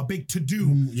big to-do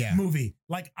movie.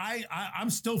 Like I'm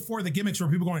still for the gimmicks where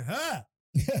people going, ah,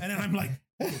 and then I'm like,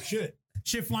 oh, shit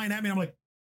flying at me. I'm like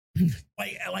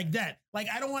that. Like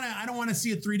I don't want to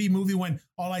see a 3D movie when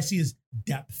all I see is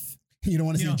depth. You don't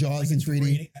want to see Jaws in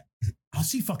 3D? I'll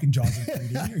see fucking Jaws in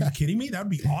 3D. Are you kidding me? That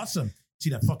would be awesome. See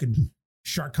that fucking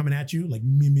shark coming at you like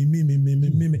me.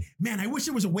 Man, I wish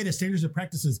there was a way that Standards and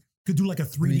Practices could do like a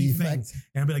 3D thing, effect.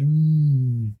 and I'd be like,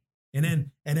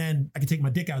 and then I can take my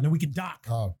dick out, and then we can dock.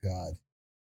 Oh God,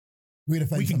 we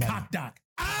can cock dock.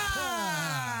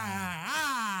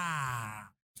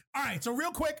 All right, so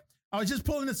real quick, I was just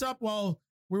pulling this up while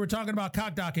we were talking about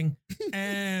cock docking,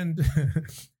 and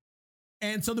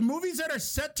and so the movies that are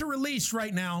set to release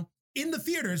right now in the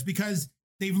theaters because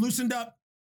they've loosened up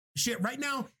shit right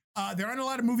now. There aren't a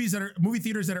lot of movie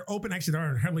theaters that are open. Actually, there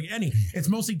aren't hardly any. It's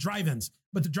mostly drive-ins,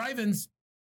 but the drive-ins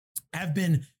have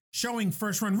been showing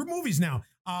first-run movies now.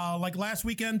 Like last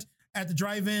weekend at the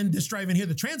drive-in, this drive-in here,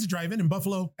 the Transit Drive-in in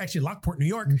Buffalo, actually Lockport, New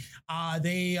York,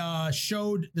 they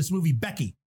showed this movie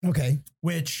Becky. Okay.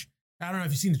 Which I don't know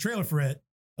if you've seen the trailer for it.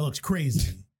 It looks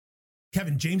crazy.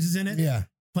 Kevin James is in it. Yeah.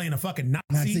 Playing a fucking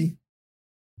Nazi.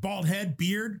 Bald head,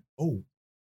 beard. Oh.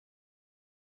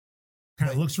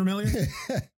 Kind of looks familiar.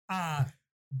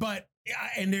 But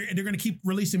they're going to keep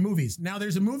releasing movies. Now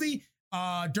there's a movie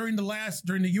during the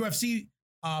UFC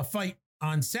fight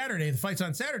on Saturday. The fight's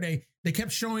on Saturday. They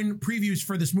kept showing previews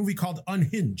for this movie called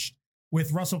Unhinged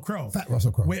with Russell Crowe. Fat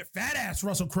Russell Crowe. With fat ass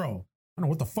Russell Crowe. I don't know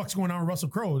what the fuck's going on with Russell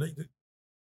Crowe.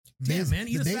 Damn, man,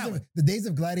 eat a salad. The days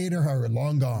of Gladiator are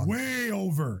long gone. Way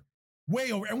over.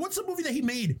 And what's the movie that he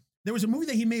made? There was a movie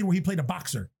that he made where he played a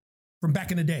boxer from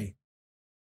back in the day.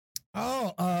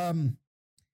 Oh,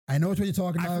 I know what you're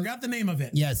talking about. I forgot the name of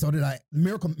it. Yeah, so did I.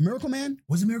 Miracle Man?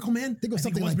 Was it Miracle Man? I think it was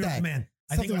something like that. Man.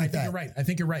 I think you're right. I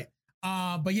think you're right.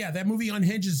 But yeah, that movie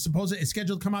Unhinged is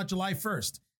scheduled to come out July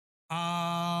 1st.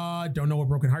 Don't know what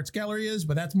Broken Hearts Gallery is,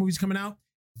 but that movie's coming out.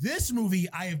 This movie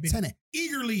I have been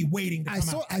eagerly waiting to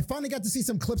come out. I finally got to see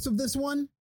some clips of this one.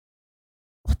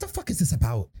 What the fuck is this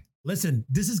about? Listen,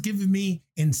 this is giving me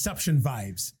Inception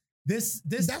vibes. This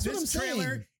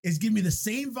trailer is giving me the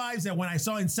same vibes that when I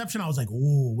saw Inception, I was like,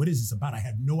 oh, what is this about? I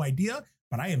had no idea,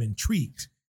 but I am intrigued.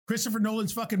 Christopher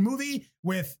Nolan's fucking movie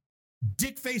with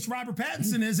dick face Robert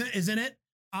Pattinson is in it.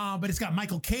 But it's got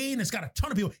Michael Caine. It's got a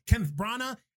ton of people. Kenneth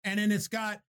Branagh. And then it's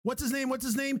got, what's his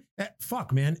name?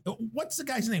 Fuck, man. What's the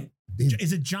guy's name?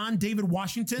 Is it John David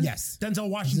Washington? Yes. Denzel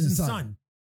Washington's son.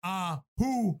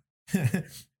 Who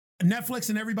Netflix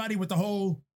and everybody with the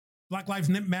whole Black Lives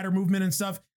Matter movement and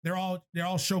stuff, they're all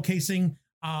showcasing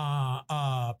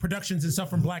productions and stuff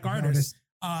from Black artists.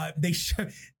 They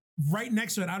right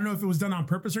next to it. I don't know if it was done on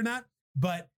purpose or not,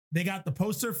 but they got the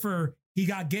poster for He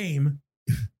Got Game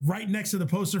right next to the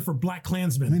poster for Black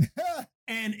Klansman.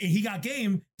 And He Got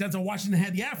Game, Denzel Washington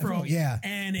had the afro. Yeah.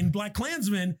 And in Black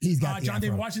Klansman, he's got John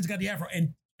David Washington's got the afro.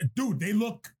 And dude, they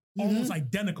look almost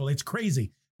identical. It's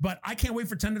crazy. But I can't wait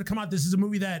for Tenet to come out. This is a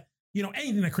movie that,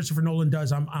 anything that Christopher Nolan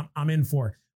does, I'm in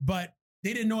for. But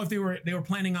they didn't know if they were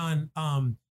planning on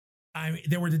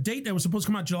there was a date that was supposed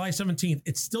to come out July 17th.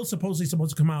 It's still supposedly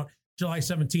supposed to come out July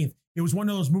 17th. It was one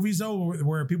of those movies though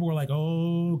where people were like,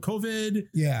 "Oh, COVID.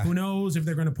 Yeah. Who knows if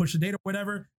they're going to push the date or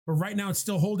whatever?" But right now, it's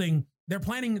still holding. They're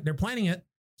planning it.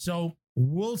 So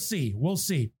we'll see.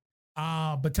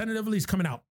 But tentatively, it's coming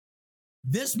out.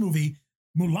 This movie,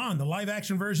 Mulan, the live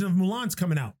action version of Mulan's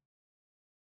coming out.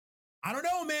 I don't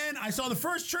know, man. I saw the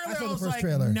first trailer. I was like,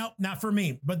 nope, not for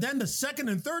me. But then the second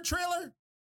and third trailer.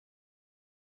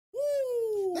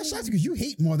 Woo! That shocks you because you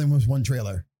hate more than was one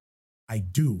trailer. I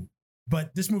do.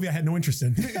 But this movie I had no interest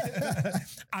in.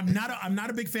 I'm not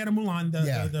a big fan of Mulan,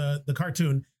 the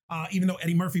cartoon, even though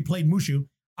Eddie Murphy played Mushu,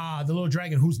 the little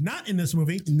dragon, who's not in this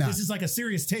movie. Nah. This is like a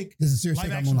serious take. This is a serious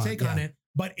live action take on it.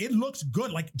 But it looks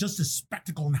good, like just the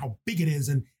spectacle and how big it is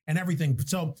and everything.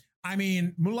 So, I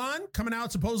mean, Mulan coming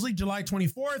out supposedly July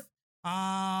 24th.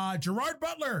 Gerard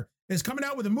Butler is coming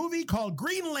out with a movie called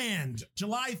Greenland,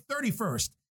 July 31st.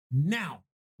 Now,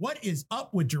 what is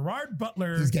up with Gerard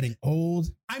Butler? He's getting old.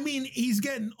 I mean, he's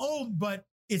getting old, but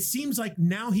it seems like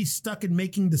now he's stuck in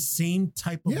making the same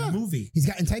type of movie. He's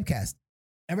gotten typecast.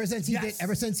 Ever since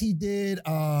he did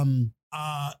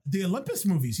the Olympus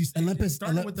movies. He's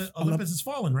started with the Olympus Has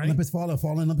Fallen, right? Olympus Fallen,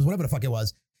 whatever the fuck it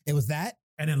was. It was that.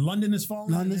 And then London Has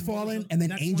Fallen. And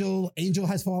then Angel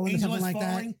Has Fallen or something like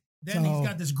that. Then he's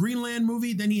got this Greenland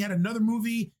movie. Then he had another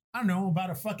movie, I don't know,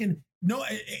 about a fucking no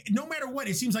matter what,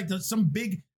 it seems like some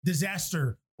big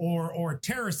disaster or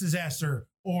terrorist disaster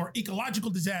or ecological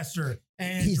disaster.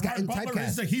 And he's Gerard Butler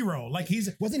is the hero. Like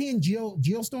wasn't he in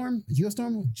Geostorm?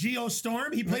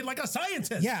 Geostorm. He played like a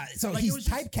scientist. Yeah. So like he's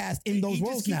typecast in those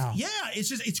roles now. Yeah.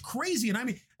 It's crazy. And I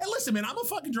mean, and listen, man, I'm a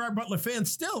fucking Gerard Butler fan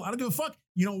still. I don't give a fuck.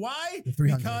 You know why?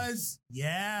 Because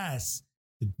yes,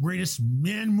 the greatest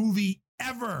man movie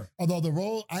ever. Although the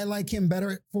role I like him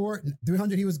better for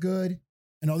 300, he was good.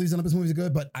 And all these Olympus movies are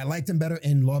good, but I liked him better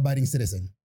in Law Abiding Citizen.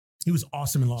 He was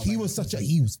awesome in Law Abiding Citizen.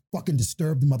 He was fucking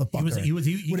disturbed motherfucker. He when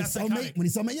he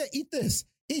saw me, eat this,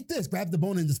 grab the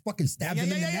bone and just fucking stab him in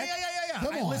the neck. Yeah.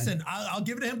 Come on. Listen, I'll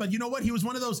give it to him, but you know what? He was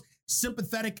one of those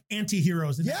sympathetic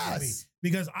anti-heroes in that movie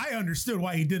because I understood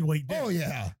why he did what he did. Oh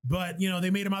yeah. But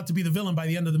they made him out to be the villain by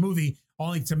the end of the movie,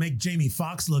 only to make Jamie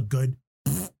Foxx look good.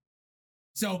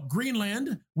 So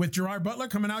Greenland with Gerard Butler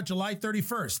coming out July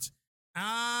 31st.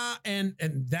 And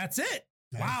that's it.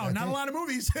 Wow, not a lot of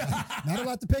movies. Not a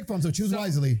lot to pick from, so choose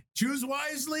wisely. Choose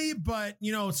wisely, but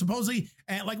supposedly,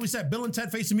 and like we said, Bill and Ted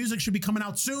Face the Music should be coming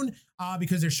out soon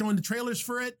because they're showing the trailers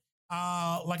for it.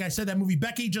 Like I said, that movie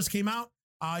Becky just came out.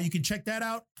 You can check that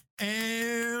out.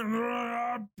 And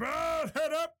I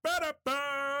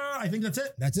think that's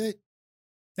it. That's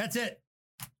it.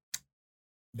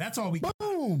 That's all we got.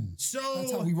 Boom. So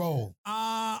that's how we roll.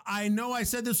 I know I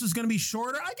said this was going to be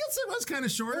shorter. I guess it was kind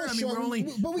of shorter. I mean, we're only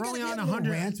on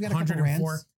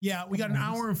 104. Yeah, we got an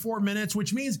hour and 4 minutes,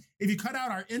 which means if you cut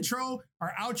out our intro,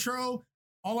 our outro,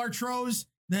 all our tros,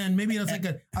 then maybe it's like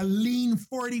a lean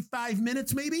 45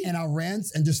 minutes, maybe. And our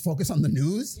rants and just focus on the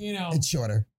news. It's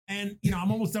shorter. And I'm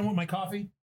almost done with my coffee.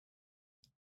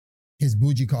 His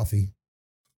bougie coffee.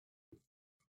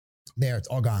 There, it's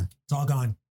all gone. It's all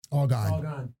gone. All gone. All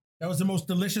gone. That was the most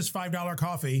delicious $5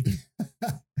 coffee.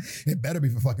 It better be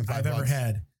for fucking $5 I've ever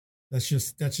had. That's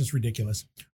just ridiculous.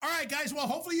 All right, guys. Well,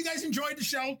 hopefully you guys enjoyed the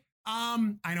show.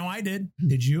 I know I did.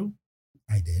 Did you?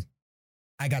 I did.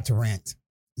 I got to rant.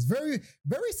 It's very,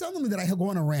 very seldomly that I go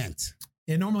on a rant.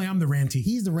 Yeah, normally I'm the ranty.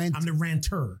 He's the rant. I'm the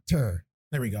ranter. There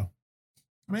we go.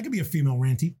 I mean, I could be a female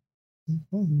ranty.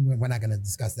 We're not going to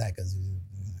discuss that because you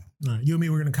and me,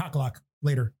 we're going to cocklock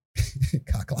later.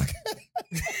 Cocklock.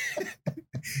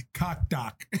 Cock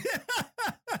doc.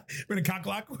 We're gonna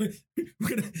cocklock.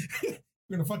 We're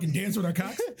gonna fucking dance with our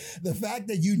cocks. The fact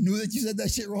that you knew that you said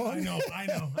that shit wrong. I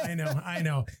know.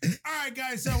 All right,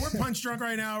 guys. So we're punch drunk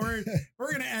right now. We're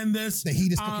gonna end this. The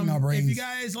heat is cooking our brains. If you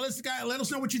guys let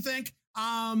us know what you think.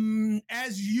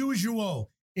 As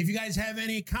usual, if you guys have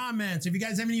any comments, if you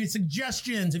guys have any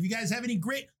suggestions, if you guys have any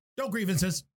no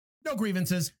grievances. No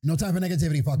grievances. No time for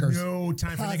negativity, fuckers. No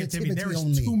time for negativity. There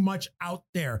is too much out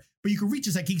there. But you can reach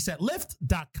us at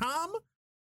geeksthatlift.com.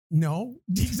 No,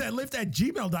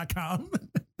 geeksthatlift@gmail.com.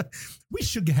 We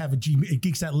should have a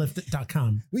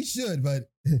geeksthatlift.com. We should, but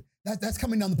that's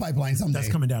coming down the pipeline someday.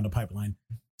 That's coming down the pipeline.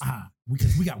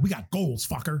 Because we got goals,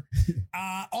 fucker.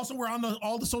 Also, we're on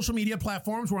all the social media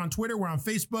platforms. We're on Twitter. We're on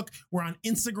Facebook. We're on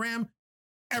Instagram.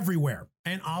 Everywhere.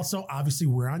 And also, obviously,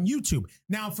 we're on YouTube.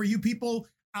 Now, for you people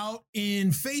out in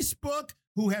Facebook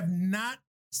who have not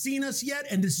seen us yet,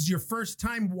 and this is your first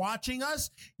time watching us,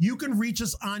 you can reach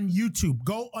us on YouTube.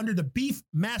 Go under the Beef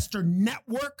Master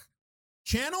Network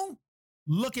channel,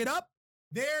 look it up.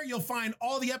 There you'll find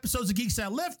all the episodes of Geeks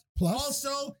That Lift. Plus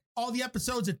all the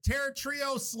episodes of Terror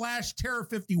Trio / Terror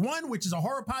 51, which is a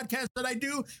horror podcast that I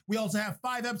do. We also have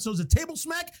 5 episodes of Table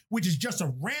Smack, which is just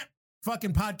a rant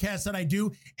fucking podcast that I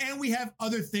do. And we have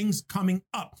other things coming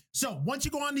up. So once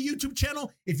you go on the YouTube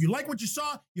channel, if you like what you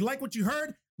saw, you like what you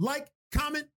heard, like,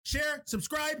 comment, share,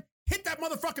 subscribe, hit that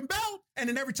motherfucking bell. And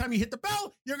then every time you hit the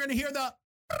bell, you're going to hear the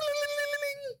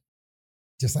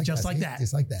Just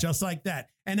like that.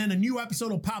 And then a new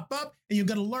episode will pop up and you're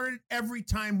going to learn it every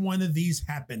time one of these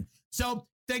happen. So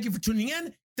thank you for tuning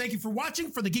in. Thank you for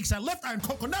watching. For the Geeks That Lift, I'm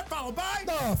Coconut, followed by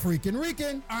The Freaking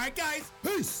Rican. All right, guys.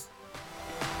 Peace.